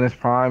who's in his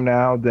prime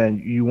now,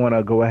 then you want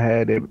to go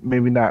ahead and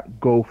maybe not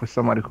go for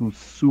somebody who's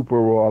super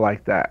raw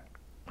like that.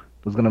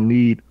 Who's going to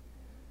need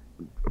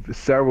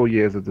several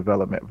years of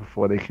development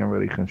before they can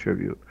really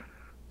contribute.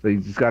 So you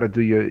just got to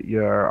do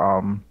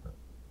your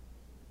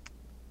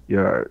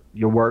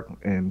work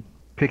and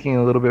picking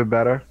a little bit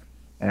better.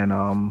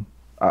 And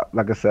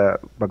like I said,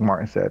 like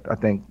Martin said, I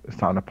think it's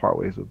time to part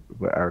ways with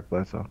Eric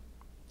Bledsoe.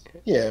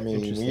 Yeah, I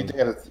mean, Interesting.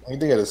 when you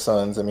think of the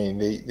Suns, I mean,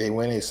 they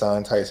went and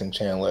signed Tyson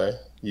Chandler.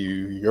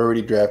 You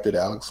already drafted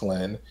Alex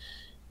Len.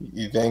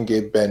 You then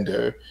get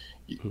Bender,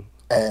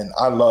 and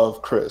I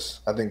love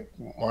Chris. I think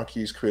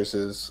Marquise Chris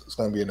is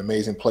going to be an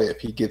amazing player if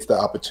he gets the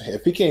opportunity.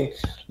 If he can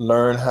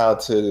learn how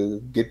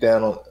to get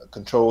down on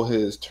control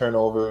his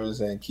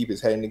turnovers and keep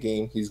his head in the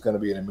game, he's going to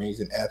be an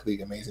amazing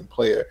athlete, amazing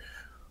player.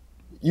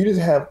 You just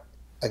have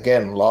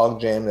again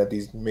log jammed at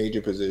these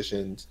major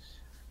positions.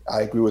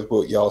 I agree with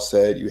what y'all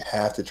said. You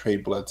have to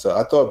trade Bledsoe.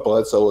 I thought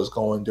Bledsoe was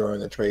going during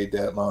the trade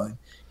deadline.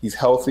 He's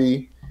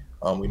healthy.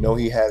 We know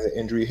he has an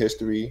injury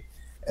history.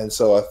 And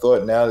so I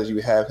thought now that you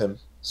have him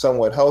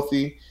somewhat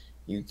healthy,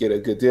 you get a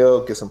good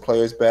deal, get some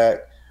players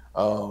back.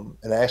 And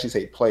I actually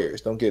say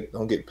players. Don't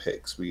get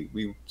picks.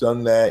 We've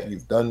done that.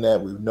 You've done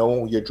that. We've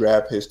known your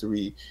draft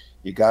history.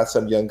 You got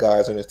some young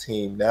guys on this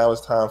team. Now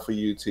it's time for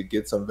you to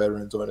get some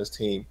veterans on this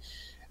team.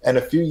 And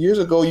a few years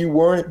ago, you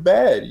weren't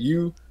bad.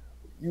 You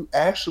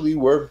actually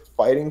were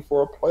fighting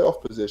for a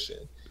playoff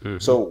position. Mm-hmm.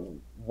 So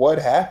what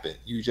happened?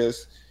 You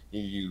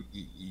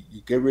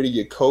get rid of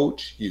your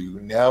coach. You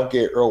now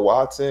get Earl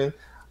Watson.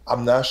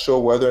 I'm not sure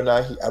whether or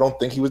not I don't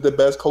think he was the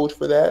best coach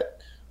for that.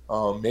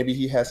 Maybe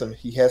he has some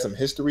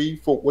history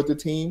with the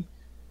team.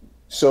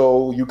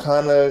 So your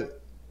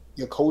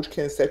coach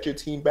can set your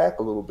team back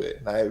a little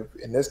bit. And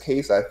in this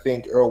case, I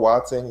think Earl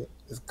Watson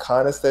is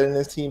kind of setting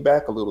his team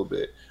back a little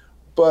bit.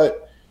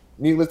 But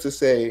needless to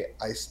say,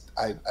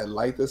 I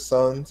like the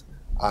Suns.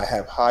 I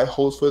have high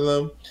hopes for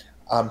them.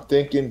 I'm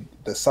thinking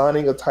the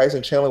signing of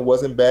Tyson Chandler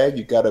wasn't bad.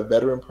 You got a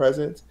veteran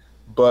presence,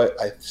 but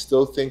I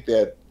still think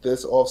that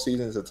this offseason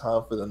is a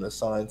time for them to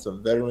sign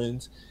some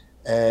veterans,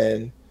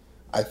 and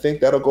I think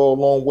that'll go a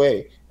long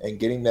way in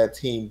getting that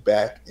team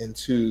back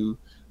into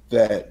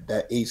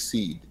that eighth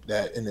seed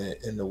that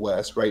in the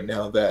West right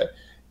now. That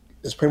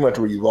is pretty much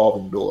a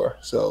revolving door.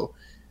 So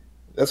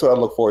that's what I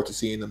look forward to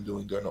seeing them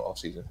doing during the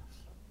offseason.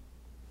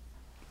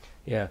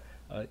 Yeah,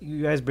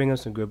 you guys bring up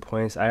some good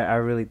points. I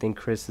really think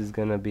Chris is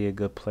gonna be a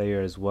good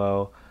player as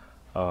well.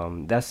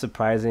 That's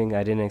surprising.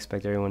 I didn't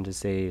expect everyone to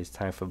say it's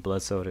time for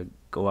Bledsoe to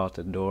go out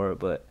the door,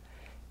 but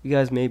you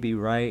guys may be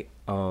right.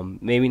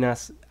 Maybe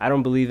not. I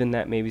don't believe in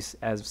that. Maybe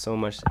as so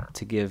much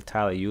to give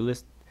Tyler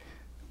Ulis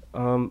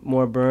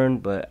more burn,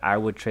 but I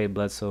would trade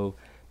Bledsoe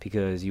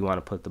because you want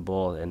to put the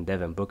ball in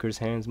Devin Booker's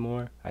hands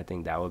more. I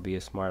think that would be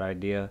a smart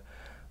idea.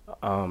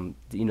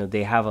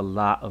 They have a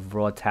lot of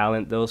raw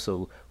talent though,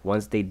 so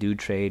once they do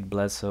trade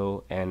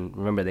Bledsoe, and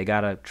remember they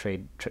gotta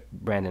trade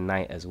Brandon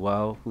Knight as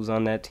well, who's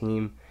on that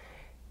team,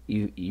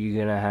 you're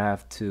gonna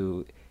have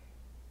to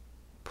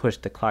push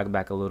the clock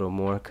back a little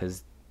more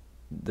because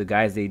the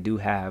guys they do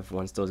have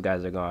once those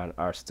guys are gone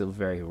are still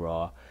very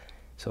raw.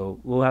 So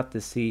we'll have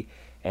to see.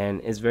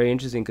 And it's very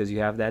interesting because you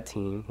have that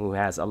team who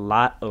has a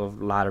lot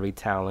of lottery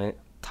talent,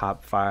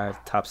 top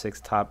 5, top 6,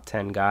 top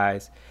 10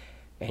 guys,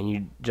 and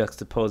you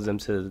juxtapose them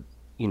to,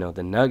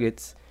 the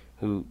Nuggets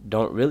who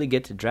don't really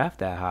get to draft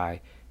that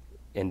high,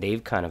 and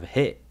they've kind of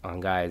hit on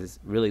guys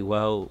really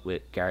well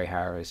with Gary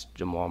Harris,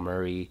 Jamal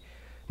Murray,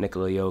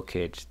 Nikola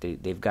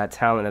Jokic. They've got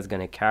talent that's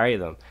going to carry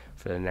them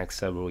for the next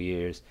several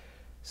years.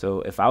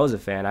 So if I was a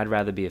fan, I'd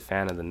rather be a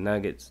fan of the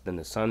Nuggets than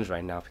the Suns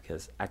right now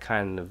because I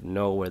kind of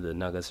know where the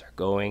Nuggets are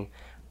going.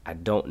 I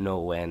don't know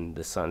when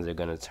the Suns are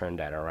going to turn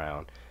that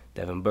around.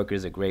 Devin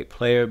Booker's a great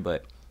player,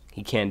 but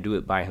he can't do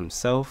it by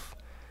himself.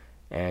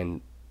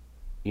 And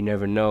you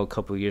never know, a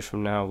couple of years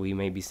from now, we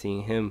may be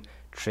seeing him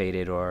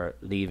traded or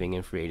leaving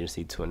in free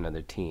agency to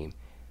another team.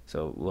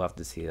 So we'll have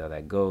to see how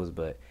that goes.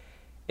 But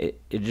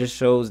it just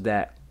shows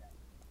that,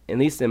 at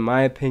least in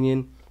my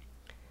opinion,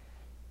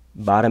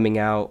 bottoming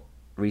out,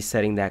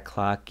 resetting that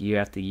clock year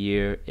after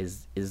year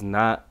is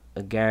not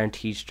a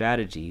guaranteed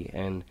strategy.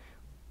 And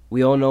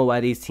we all know why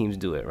these teams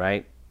do it,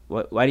 right?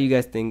 Why do you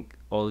guys think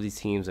all of these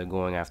teams are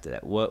going after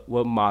that? What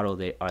model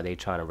are they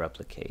trying to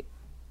replicate?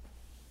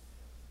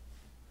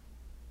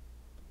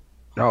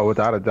 No,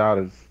 without a doubt,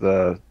 it's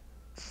the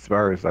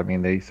Spurs. I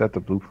mean, they set the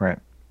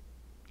blueprint,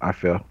 I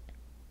feel,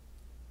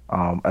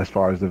 as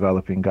far as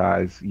developing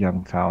guys,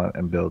 young talent,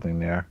 and building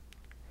there.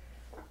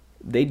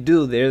 They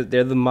do.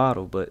 They're the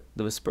model, but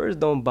the Spurs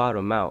don't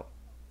bottom out.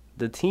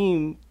 The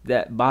team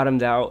that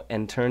bottomed out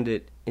and turned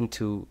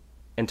into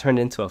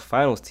a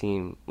finals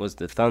team was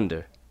the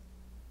Thunder.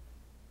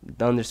 The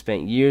Thunder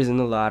spent years in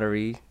the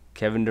lottery.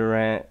 Kevin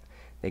Durant,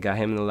 they got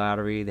him in the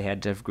lottery. They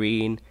had Jeff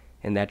Green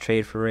in that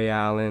trade for Ray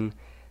Allen.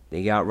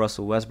 They got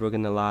Russell Westbrook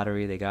in the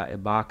lottery. They got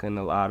Ibaka in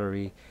the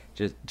lottery.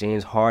 Just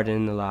James Harden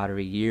in the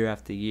lottery year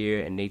after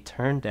year, and they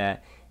turned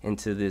that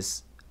into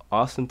this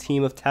awesome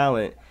team of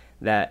talent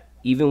that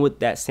even with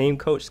that same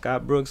coach,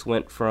 Scott Brooks,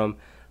 went from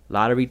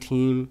lottery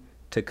team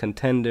to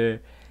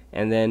contender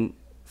and then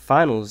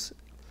finals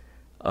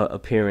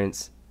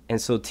appearance.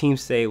 And so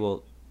teams say,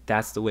 well,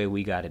 that's the way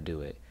we got to do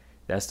it.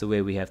 That's the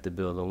way we have to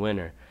build a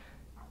winner.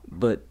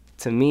 But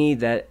to me,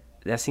 that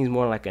seems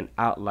more like an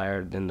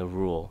outlier than the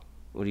rule.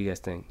 What do you guys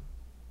think?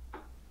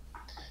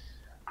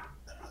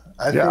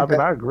 I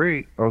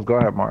agree. Oh, go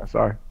ahead, Mark.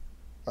 Sorry.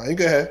 You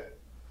go ahead.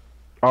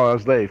 Oh, that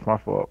was late. My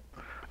fault.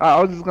 I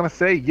was just going to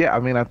say, yeah, I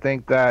mean, I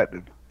think that,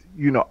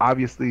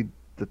 obviously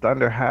the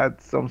Thunder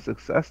had some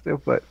success there,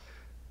 but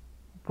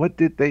what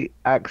did they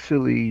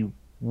actually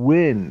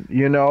win?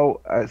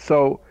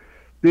 So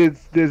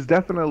there's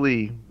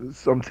definitely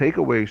some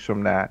takeaways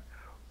from that,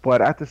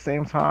 but at the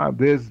same time,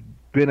 there's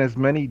been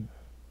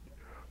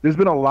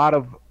a lot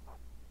of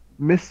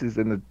misses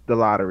in the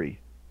lottery.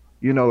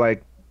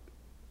 Like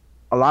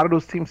a lot of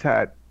those teams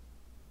had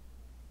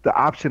the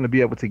option to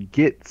be able to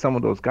get some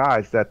of those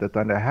guys that the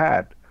Thunder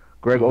had.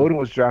 Greg Oden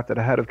was drafted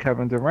ahead of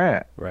Kevin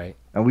Durant. Right.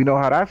 And we know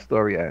how that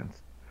story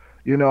ends.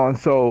 And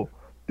so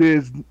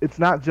it's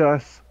not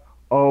just,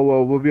 oh,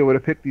 well, we'll be able to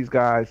pick these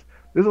guys.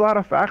 There's a lot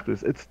of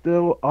factors. It's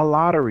still a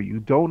lottery. You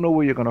don't know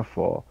where you're going to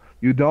fall.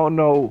 You don't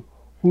know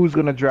who's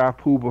going to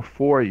draft who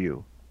before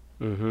you.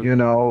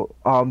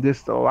 Mm-hmm. There's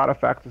still a lot of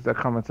factors that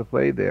come into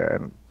play there.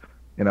 And,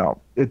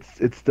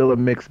 it's still a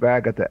mixed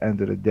bag at the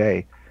end of the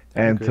day.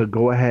 And to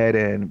go ahead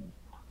and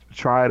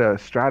try to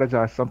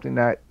strategize something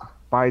that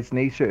by its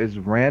nature is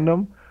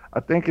random,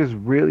 I think is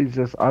really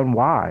just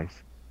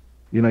unwise.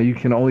 You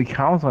can only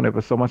count on it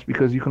for so much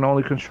because you can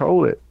only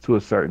control it to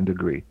a certain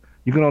degree.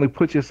 You can only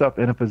put yourself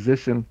in a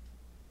position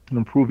to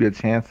improve your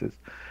chances.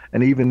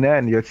 And even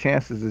then, your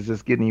chances is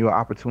just getting you an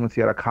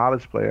opportunity at a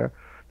college player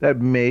that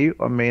may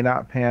or may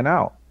not pan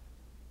out.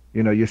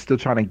 You're still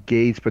trying to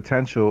gauge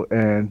potential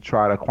and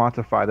try to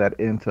quantify that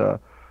into,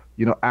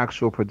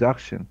 actual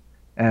production.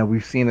 And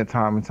we've seen it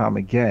time and time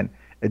again.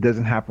 It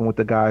doesn't happen with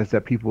the guys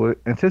that people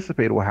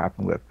anticipate will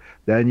happen with.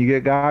 Then you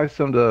get guys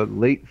from the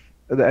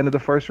end of the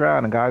first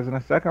round and guys in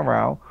the second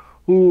round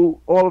who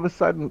all of a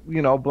sudden,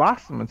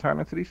 blossom and turn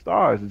into these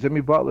stars. The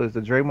Jimmy Butlers,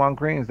 the Draymond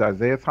Greens, the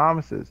Isaiah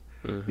Thomases,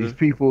 these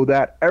people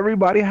that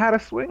everybody had a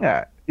swing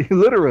at.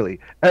 Literally,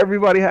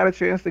 everybody had a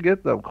chance to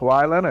get them.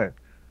 Kawhi Leonard,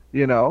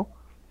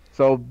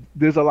 So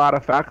there's a lot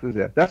of factors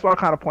there. That's why I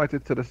kind of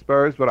pointed to the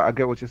Spurs, but I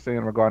get what you're saying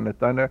regarding the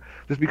Thunder.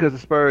 Just because the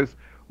Spurs,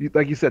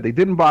 like you said, they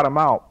didn't bottom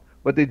out,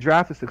 but they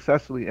drafted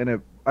successfully,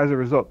 and as a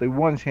result, they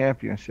won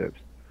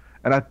championships.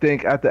 And I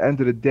think at the end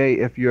of the day,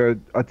 if you're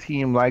a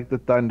team like the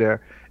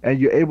Thunder and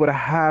you're able to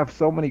have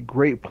so many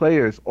great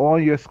players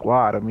on your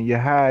squad, I mean, you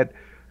had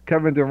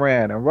Kevin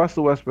Durant and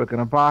Russell Westbrook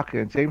and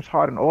Ibaka and James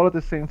Harden all at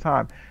the same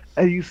time,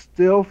 and you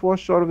still fall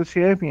short of the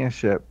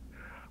championship,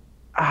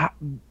 can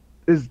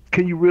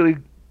you really,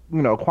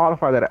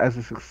 qualify that as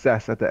a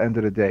success at the end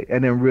of the day?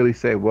 And then really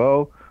say,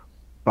 well,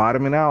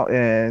 bottoming out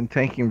and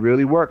tanking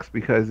really works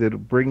because it'll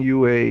bring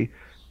you a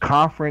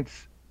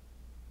conference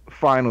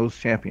finals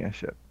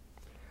championship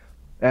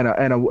and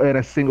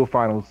a single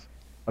finals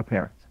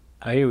appearance.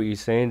 I hear what you're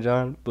saying,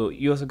 John, but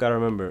you also got to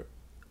remember,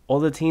 all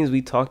the teams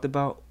we talked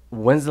about,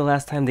 when's the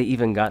last time they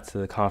even got to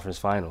the conference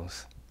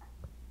finals?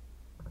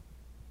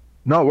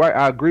 No, right.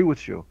 I agree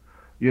with you.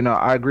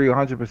 I agree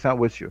 100%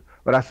 with you.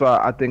 But that's why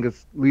I think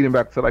it's leading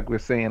back to like we're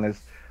saying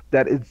is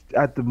that it's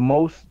at the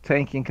most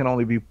tanking can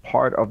only be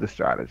part of the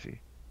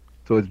strategy.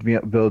 So it's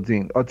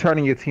building or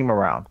turning your team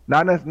around.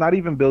 Not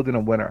even building a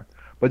winner,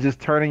 but just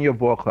turning your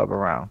ball club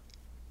around.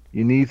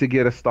 You need to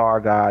get a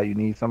star guy. You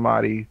need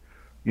somebody.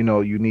 You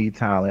need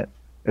talent.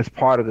 It's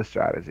part of the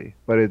strategy,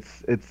 but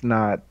it's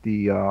not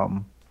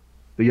the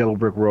yellow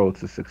brick road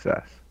to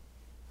success.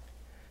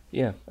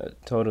 Yeah,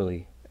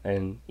 totally.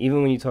 And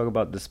even when you talk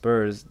about the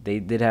Spurs, they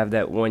did have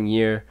that 1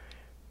 year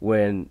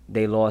when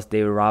they lost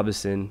David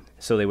Robinson,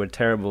 so they were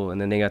terrible,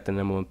 and then they got the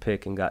number 1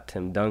 pick and got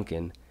Tim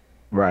Duncan.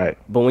 Right.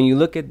 But when you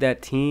look at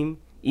that team,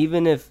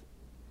 even if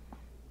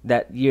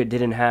that year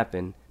didn't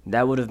happen,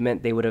 that would have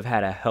meant they would have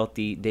had a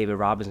healthy David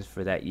Robinson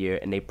for that year,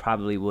 and they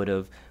probably would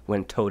have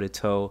went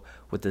toe-to-toe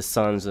with the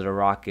Suns or the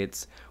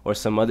Rockets or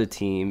some other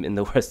team in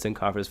the Western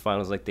Conference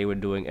Finals like they were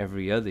doing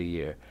every other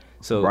year.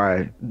 So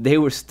Right. they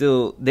were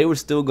still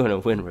going to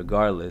win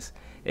regardless.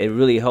 It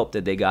really helped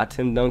that they got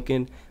Tim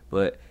Duncan,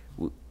 but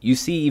you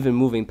see even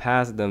moving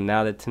past them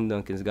now that Tim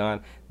Duncan's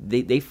gone,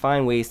 they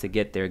find ways to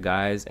get their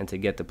guys and to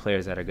get the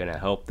players that are going to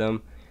help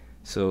them.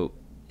 So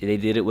they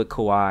did it with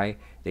Kawhi.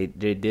 They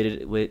did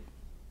it with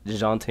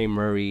DeJounte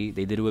Murray.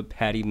 They did it with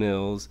Patty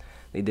Mills.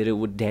 They did it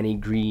with Danny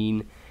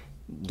Green,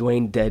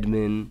 Dwayne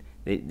Dedman.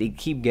 They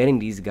keep getting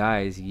these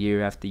guys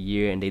year after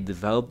year, and they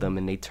develop them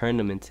and they turn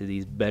them into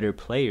these better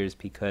players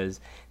because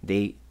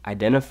they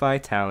identify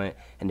talent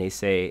and they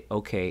say,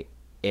 okay,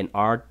 in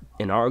our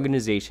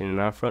organization, in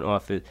our front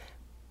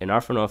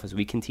office,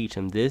 we can teach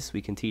him this,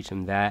 we can teach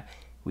him that,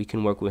 we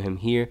can work with him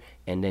here,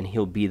 and then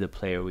he'll be the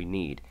player we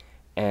need.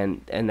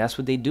 And that's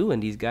what they do.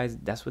 And these guys,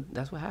 that's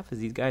what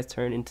happens. These guys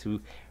turn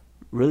into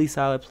really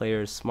solid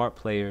players, smart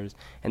players,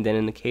 and then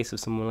in the case of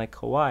someone like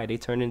Kawhi, they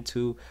turn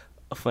into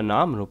a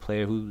phenomenal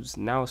player who's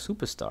now a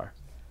superstar.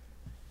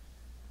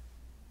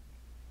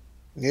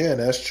 Yeah,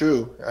 that's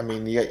true. I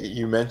mean,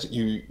 you mentioned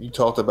you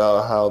talked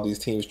about how these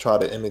teams try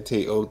to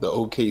imitate the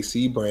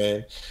OKC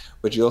brand,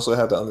 but you also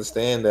have to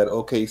understand that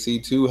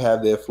OKC too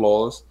have their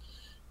flaws.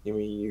 I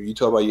mean, you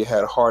talk about you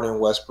had Harden,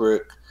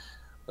 Westbrook,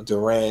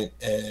 Durant,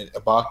 and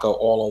Ibaka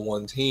all on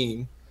one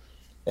team,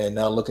 and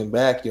now looking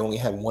back, you only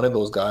have one of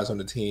those guys on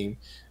the team.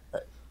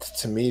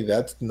 To me,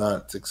 that's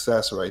not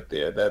success right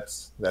there.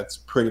 That's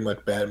pretty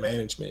much bad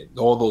management.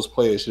 All those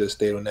players should have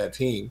stayed on that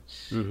team.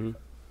 Mm-hmm.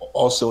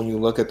 Also, when you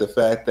look at the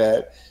fact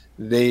that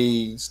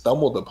they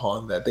stumbled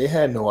upon that, they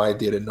had no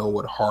idea to know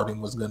what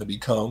Harden was going to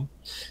become.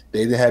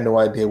 They had no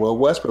idea what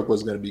Westbrook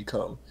was going to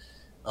become.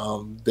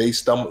 They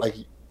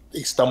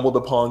stumbled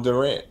upon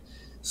Durant.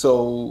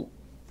 So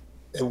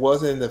it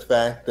wasn't the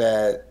fact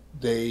that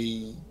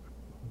they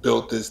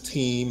built this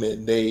team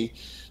and they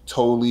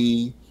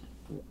totally,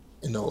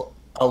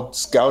 out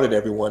scouted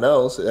everyone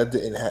else. That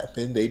didn't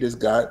happen. They just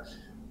got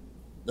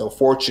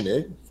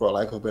fortunate, for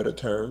lack of a better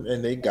term,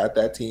 and they got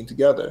that team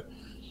together.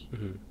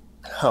 Mm-hmm.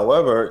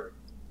 However,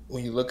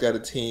 when you look at a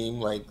team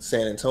like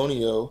San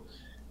Antonio,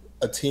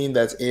 a team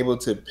that's able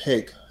to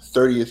pick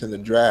 30th in the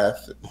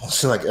draft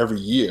almost like every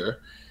year,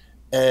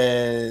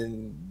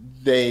 and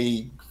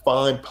they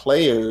find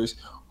players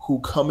who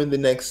come in the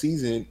next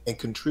season and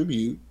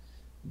contribute,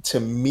 to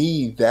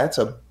me, that's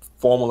a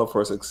formula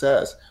for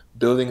success.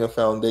 Building a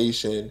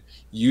foundation,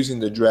 using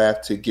the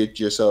draft to get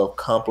yourself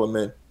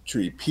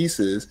complementary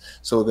pieces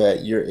so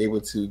that you're able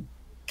to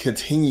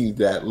continue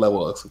that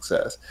level of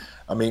success.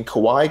 I mean,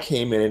 Kawhi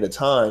came in at a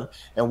time,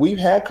 and we've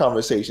had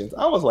conversations.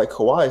 I was like,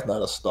 Kawhi is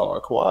not a star.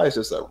 Kawhi is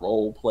just a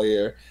role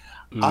player.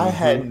 Mm-hmm. I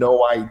had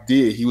no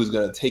idea he was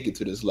going to take it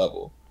to this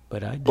level.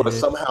 But I did. But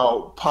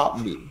somehow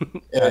Pop knew.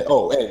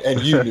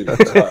 And you knew.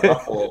 Sorry, my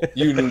fault.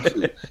 You knew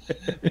too.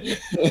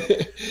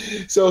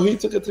 So he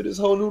took it to this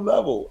whole new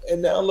level.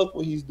 And now look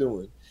what he's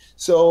doing.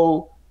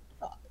 So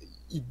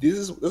this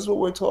is what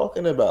we're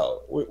talking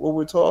about. What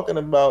we're talking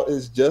about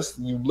is just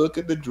you look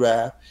at the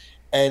draft,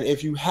 and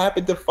if you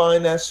happen to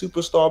find that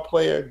superstar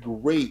player,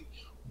 great.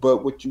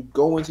 But what you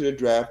go into the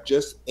draft,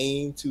 just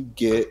aim to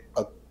get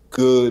a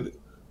good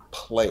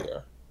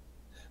player.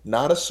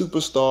 Not a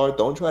superstar.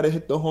 Don't try to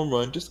hit the home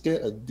run. Just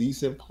get a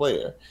decent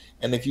player.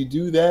 And if you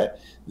do that,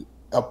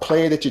 a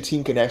player that your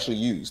team can actually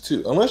use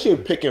too. Unless you're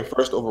picking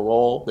first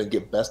overall, then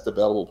get best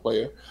available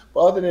player. But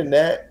other than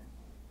that,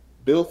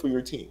 build for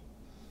your team.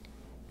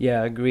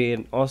 Yeah, I agree.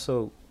 And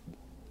also,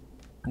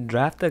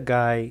 draft a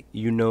guy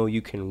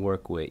you can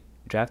work with.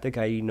 Draft a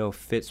guy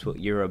fits what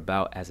you're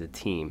about as a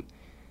team.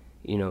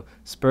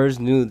 Spurs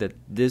knew that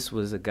this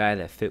was a guy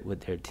that fit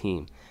with their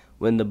team.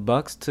 When the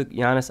Bucks took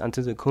Giannis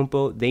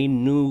Antetokounmpo, they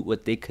knew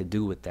what they could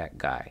do with that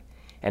guy.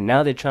 And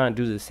now they're trying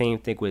to do the same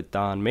thing with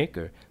Don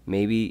Maker.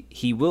 Maybe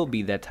he will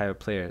be that type of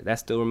player. That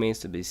still remains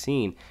to be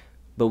seen.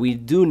 But we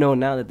do know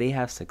now that they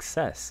have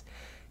success.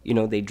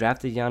 They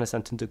drafted Giannis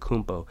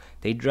Antetokounmpo.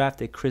 They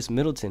drafted Chris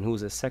Middleton, who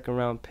was a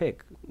second-round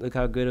pick. Look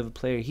how good of a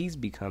player he's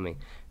becoming.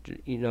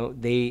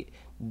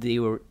 They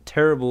were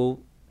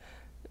terrible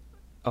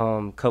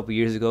a couple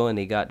years ago, and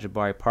they got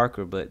Jabari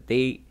Parker, but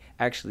they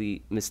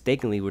actually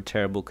mistakenly were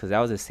terrible because that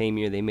was the same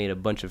year they made a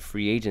bunch of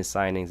free agent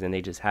signings, and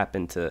it just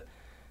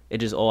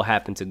all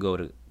happened to go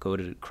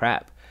to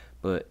crap.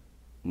 But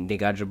they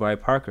got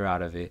Jabari Parker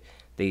out of it.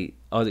 They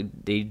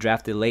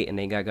drafted late, and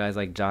they got guys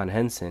like John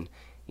Henson.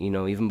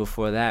 Even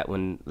before that,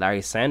 when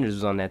Larry Sanders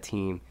was on that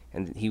team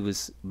and he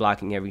was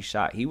blocking every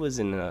shot, he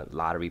wasn't a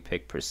lottery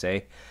pick per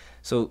se.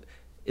 So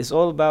it's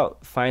all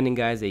about finding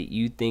guys that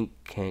you think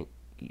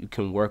you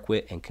can work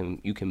with and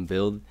you can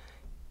build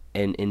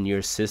in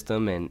your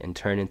system and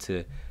turn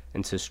into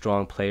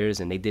strong players.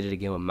 And they did it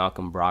again with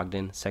Malcolm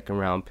Brogdon, second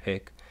round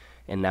pick,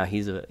 and now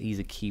he's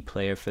a key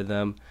player for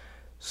them.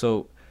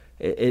 So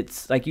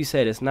it's like you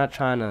said, it's not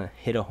trying to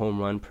hit a home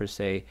run per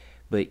se,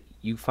 but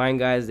you find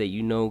guys that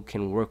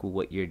can work with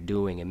what you're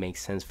doing and make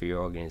sense for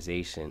your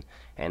organization.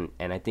 And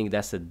I think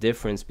that's the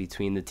difference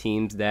between the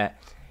teams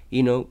that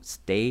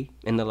stay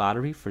in the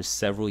lottery for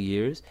several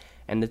years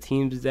and the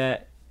teams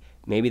that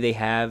maybe they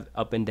have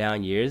up and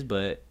down years,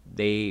 but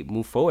they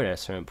move forward at a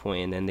certain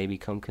point and then they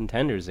become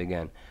contenders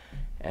again.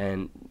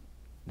 And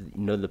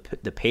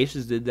the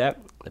Pacers did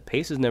that. The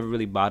Pacers never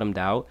really bottomed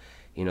out.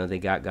 They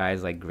got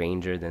guys like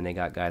Granger, then they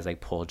got guys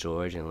like Paul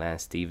George and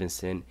Lance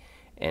Stevenson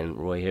and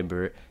Roy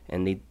Hibbert,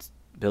 and they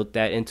built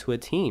that into a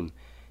team.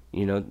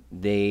 Another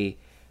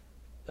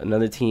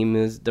team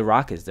is the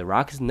Rockets. The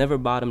Rockets never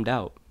bottomed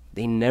out.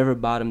 They never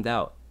bottomed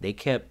out. They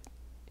kept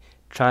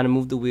trying to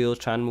move the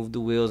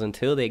wheels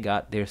until they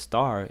got their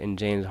star in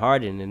James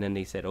Harden, and then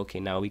they said,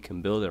 okay, now we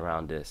can build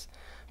around this.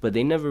 But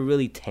they never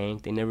really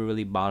tanked. They never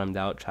really bottomed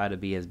out, tried to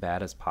be as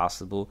bad as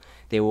possible.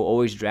 They were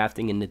always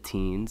drafting in the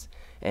teens,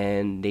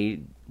 and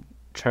they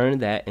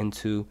turned that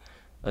into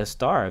a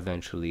star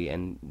eventually.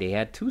 And they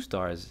had 2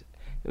 stars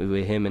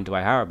with him and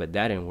Dwight Howard, but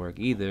that didn't work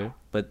either.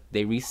 But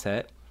they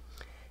reset.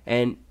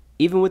 And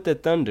even with the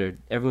Thunder,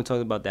 everyone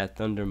talks about that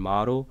Thunder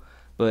model,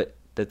 but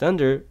the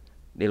Thunder,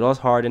 they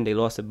lost Harden, they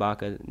lost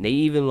Ibaka, they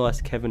even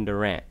lost Kevin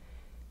Durant.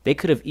 They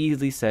could have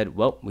easily said,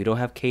 well, we don't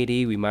have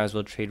KD, we might as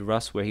well trade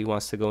Russ where he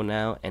wants to go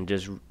now and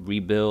just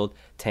rebuild,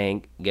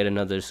 tank, get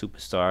another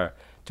superstar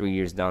 3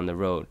 years down the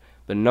road.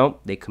 But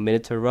nope, they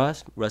committed to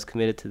Russ. Russ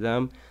committed to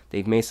them.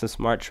 They've made some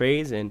smart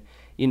trades, and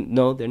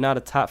they're not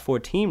a top 4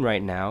 team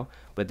right now,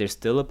 but they're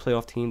still a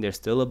playoff team. They're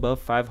still above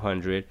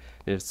 500.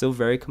 They're still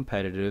very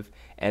competitive,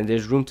 and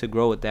there's room to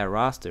grow with that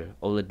roster.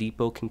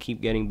 Oladipo can keep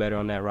getting better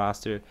on that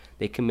roster.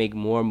 They can make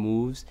more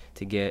moves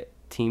to get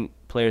team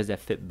players that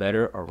fit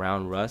better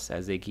around Russ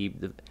as they keep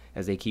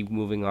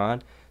moving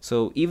on.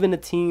 So even a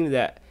team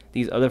that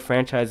these other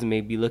franchises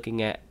may be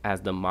looking at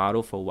as the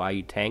model for why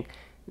you tank,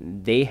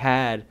 they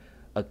had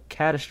a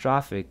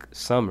catastrophic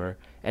summer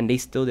and they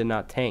still did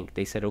not tank.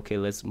 They said, okay,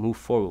 let's move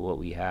forward with what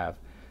we have.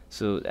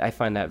 So I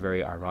find that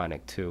very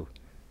ironic too.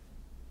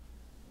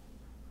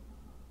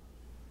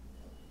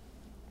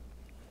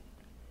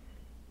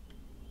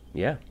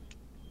 Yeah.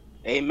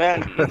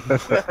 Amen.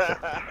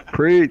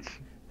 Preach.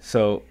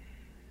 So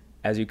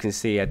as you can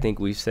see, I think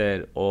we've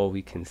said all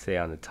we can say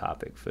on the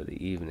topic for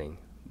the evening.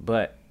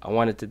 But I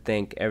wanted to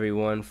thank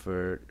everyone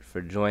for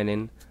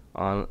joining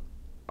on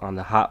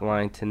the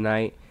hotline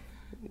tonight.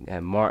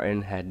 Had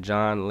Martin, had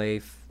John,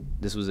 Leif.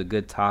 This was a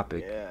good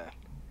topic. Yeah.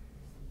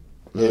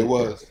 Yeah, it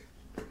was.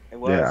 It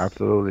was. Yeah,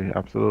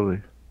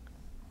 absolutely.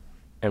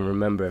 And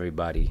remember,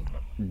 everybody,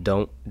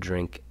 don't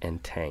drink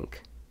and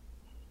tank.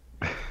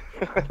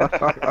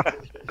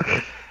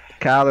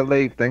 Kyle and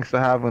Leif, thanks for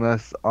having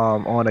us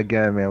on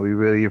again, man. We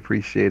really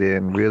appreciate it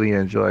and really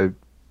enjoy,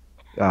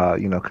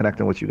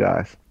 connecting with you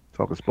guys,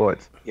 talking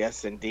sports.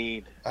 Yes,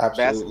 indeed.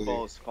 Absolutely.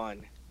 Basketball is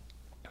fun.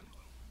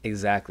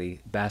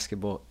 Exactly.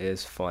 Basketball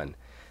is fun.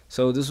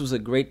 So this was a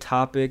great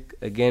topic.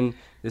 Again,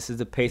 this is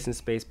the Pace and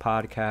Space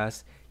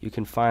podcast. You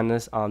can find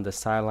us on the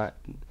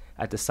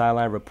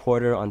Sideline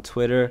Reporter on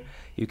Twitter.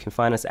 You can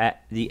find us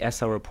at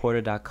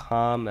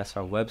theslreporter.com. That's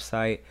our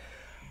website.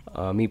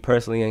 Me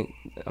personally,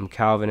 I'm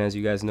Calvin, as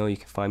you guys know. You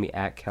can find me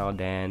at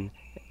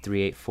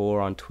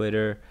Caldan384 on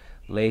Twitter.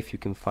 Leif, you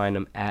can find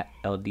him at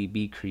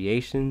LDB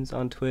Creations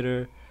on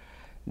Twitter.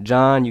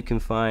 John, you can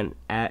find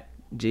at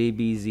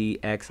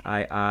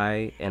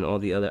JBZXII and all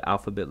the other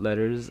alphabet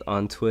letters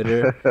on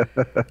Twitter.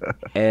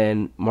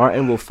 And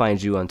Martin will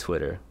find you on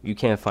Twitter. You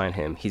can't find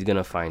him. He's going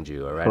to find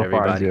you. All right, He'll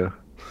everybody? find you.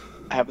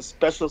 I have a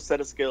special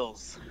set of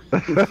skills. All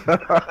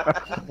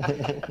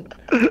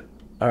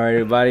right,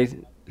 everybody.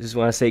 Just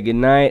want to say good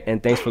night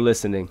and thanks for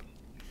listening.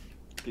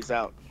 Peace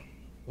out.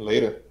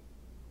 Later.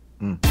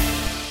 Mm.